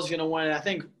Aston Villa is going to win. I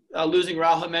think losing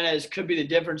Raul Jimenez could be the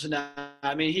difference in that.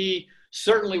 I mean, he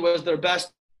certainly was their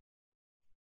best.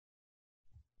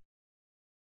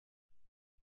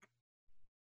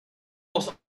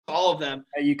 Almost all of them.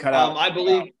 You cut out. I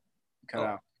believe.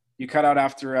 You cut out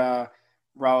after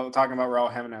talking about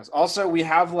Raul Jimenez. Also, we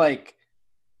have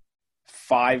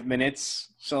 5 minutes.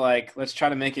 So, let's try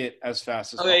to make it as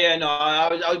fast as possible. Okay, yeah, no,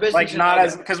 I was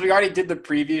basically because we already did the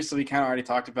preview, so we kind of already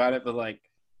talked about it. But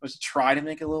let's try to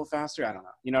make it a little faster. I don't know.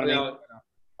 You know what I mean?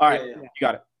 All right, yeah. You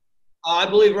got it. I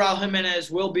believe Raul Jimenez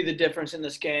will be the difference in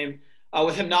this game.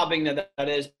 With him not being that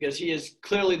is because he is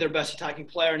clearly their best attacking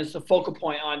player and it's the focal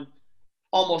point on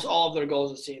almost all of their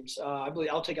goals. It seems. I believe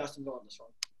I'll take Aston Villa on this one.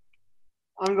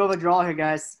 I'm going to go with a draw here,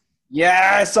 guys.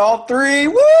 Yes, all three.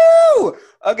 Woo!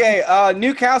 Okay,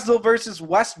 Newcastle versus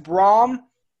West Brom.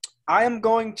 I am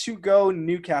going to go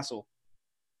Newcastle.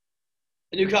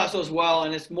 Newcastle as well,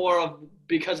 and it's more of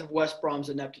because of West Brom's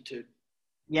ineptitude.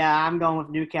 Yeah, I'm going with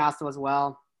Newcastle as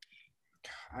well.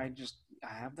 I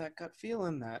have that gut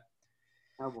feeling that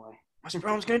Oh, boy. West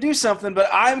Brom's going to do something, but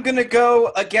I'm going to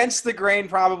go against the grain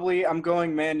probably. I'm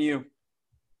going Man U.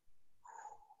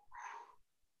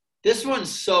 This one's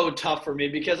so tough for me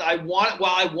because I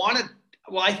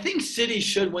think City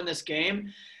should win this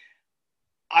game.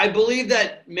 I believe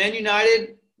that Man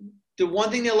United, the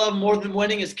one thing they love more than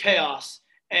winning is chaos.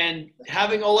 And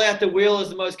having Ole at the wheel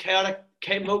is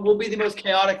will be the most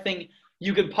chaotic thing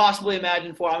you could possibly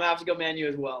imagine for. I'm going to have to go Man U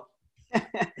as well.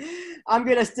 I'm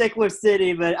going to stick with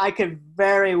City, but I could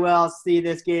very well see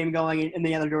this game going in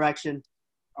the other direction.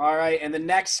 All right, and the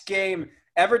next game,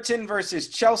 Everton versus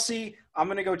Chelsea. I'm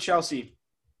going to go Chelsea.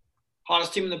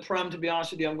 Hottest team in the Prem, to be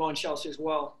honest with you. I'm going Chelsea as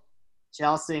well.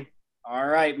 Chelsea. All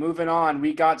right, moving on.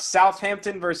 We got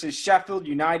Southampton versus Sheffield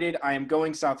United. I am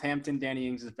going Southampton. Danny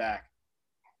Ings is back.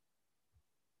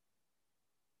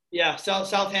 Yeah,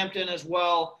 Southampton as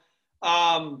well.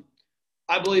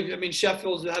 I believe,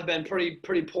 Sheffield have been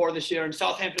pretty poor this year, and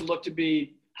Southampton look to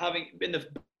be having been the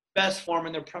best form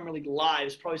in their Premier League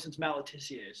lives probably since Matt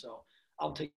Letizia. So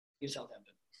I'll take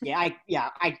Southampton. I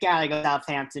gotta go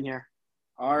Southampton here.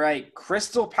 All right,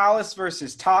 Crystal Palace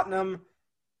versus Tottenham.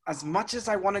 As much as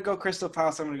I want to go Crystal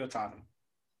Palace, I'm going to go Tottenham.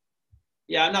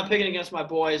 Yeah, I'm not picking against my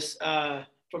boys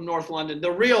from North London,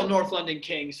 the real North London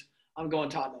Kings. I'm going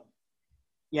Tottenham.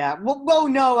 Yeah, we'll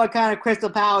know what kind of Crystal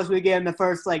Palace we get in the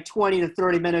first 20 to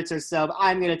 30 minutes or so. But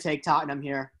I'm going to take Tottenham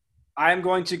here. I'm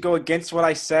going to go against what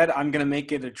I said. I'm going to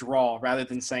make it a draw rather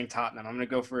than saying Tottenham. I'm going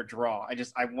to go for a draw.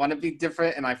 I want to be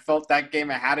different, and I felt that game.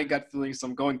 I had a gut feeling, so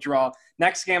I'm going draw.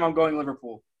 Next game, I'm going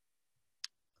Liverpool.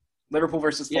 Liverpool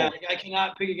versus Fulham. Yeah, I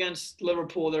cannot pick against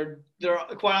Liverpool. They're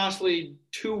quite honestly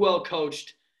too well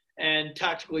coached and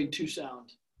tactically too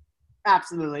sound.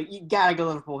 Absolutely. You got to go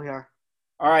Liverpool here.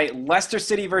 All right, Leicester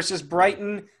City versus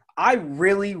Brighton. I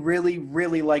really, really,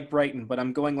 really like Brighton, but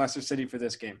I'm going Leicester City for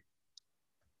this game.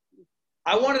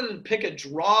 I wanted to pick a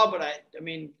draw, but I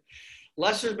mean,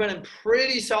 Leicester's been in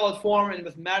pretty solid form, and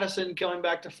with Maddison coming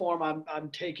back to form, I'm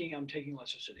taking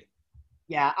Leicester City.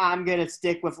 Yeah, I'm gonna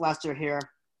stick with Leicester here.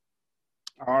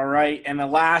 All right, and the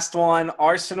last one,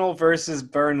 Arsenal versus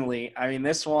Burnley. I mean,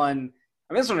 this one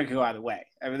could go either way.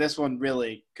 I mean, this one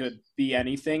really could be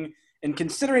anything. And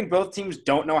considering both teams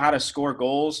don't know how to score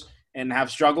goals and have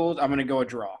struggled, I'm going to go a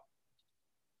draw.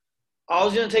 I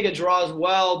was going to take a draw as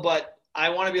well, but I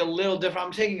want to be a little different.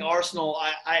 I'm taking Arsenal.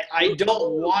 I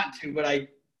don't want to, but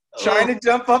Trying to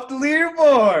jump up the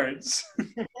leaderboards.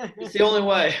 It's the only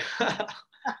way.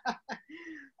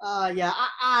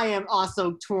 I am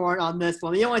also torn on this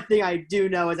one. The only thing I do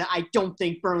know is that I don't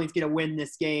think Burnley's going to win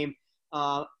this game.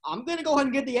 I'm going to go ahead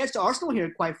and give the edge to Arsenal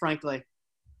here, quite frankly.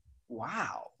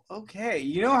 Wow. Okay.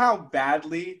 You know how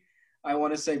badly I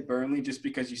want to say Burnley just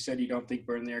because you said you don't think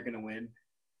Burnley are going to win?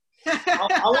 I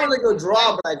want to go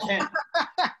draw, but I can't.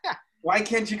 Why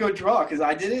can't you go draw? Because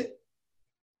I did it?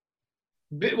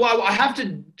 Well, I have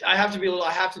to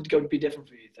go be different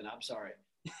for you, Ethan. I'm sorry.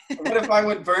 What if I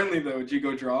went Burnley, though? Would you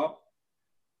go draw?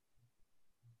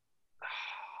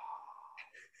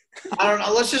 I don't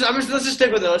know. Let's just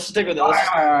stick with it. All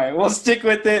right. We'll stick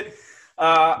with it.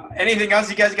 Anything else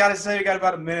you guys got to say? We got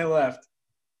about a minute left.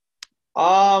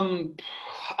 I'm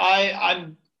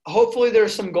hopefully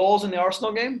there's some goals in the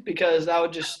Arsenal game because that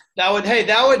would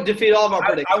defeat all of our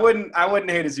predictions. I wouldn't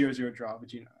hate a 0-0 draw,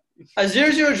 but you know. A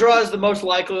 0-0 draw is the most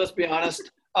likely, let's be honest.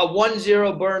 A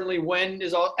 1-0 Burnley win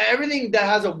is all. Everything that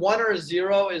has a 1 or a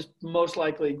 0 is most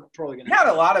likely probably going to happen. We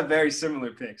had a lot of very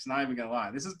similar picks, not even going to lie.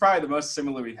 This is probably the most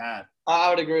similar we've had. I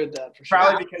would agree with that for sure.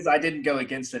 Probably because I didn't go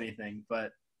against anything,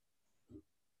 but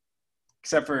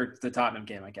except for the Tottenham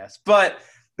game, I guess. But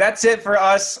that's it for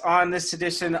us on this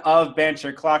edition of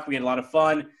Banter Clock. We had a lot of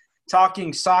fun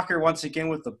talking soccer once again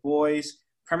with the boys.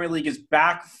 Premier League is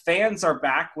back. Fans are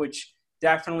back, which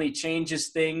definitely changes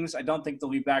things. I don't think they'll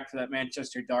be back for that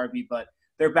Manchester derby, but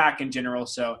they're back in general.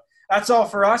 So that's all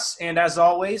for us. And as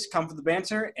always, come for the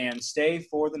banter and stay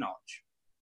for the knowledge.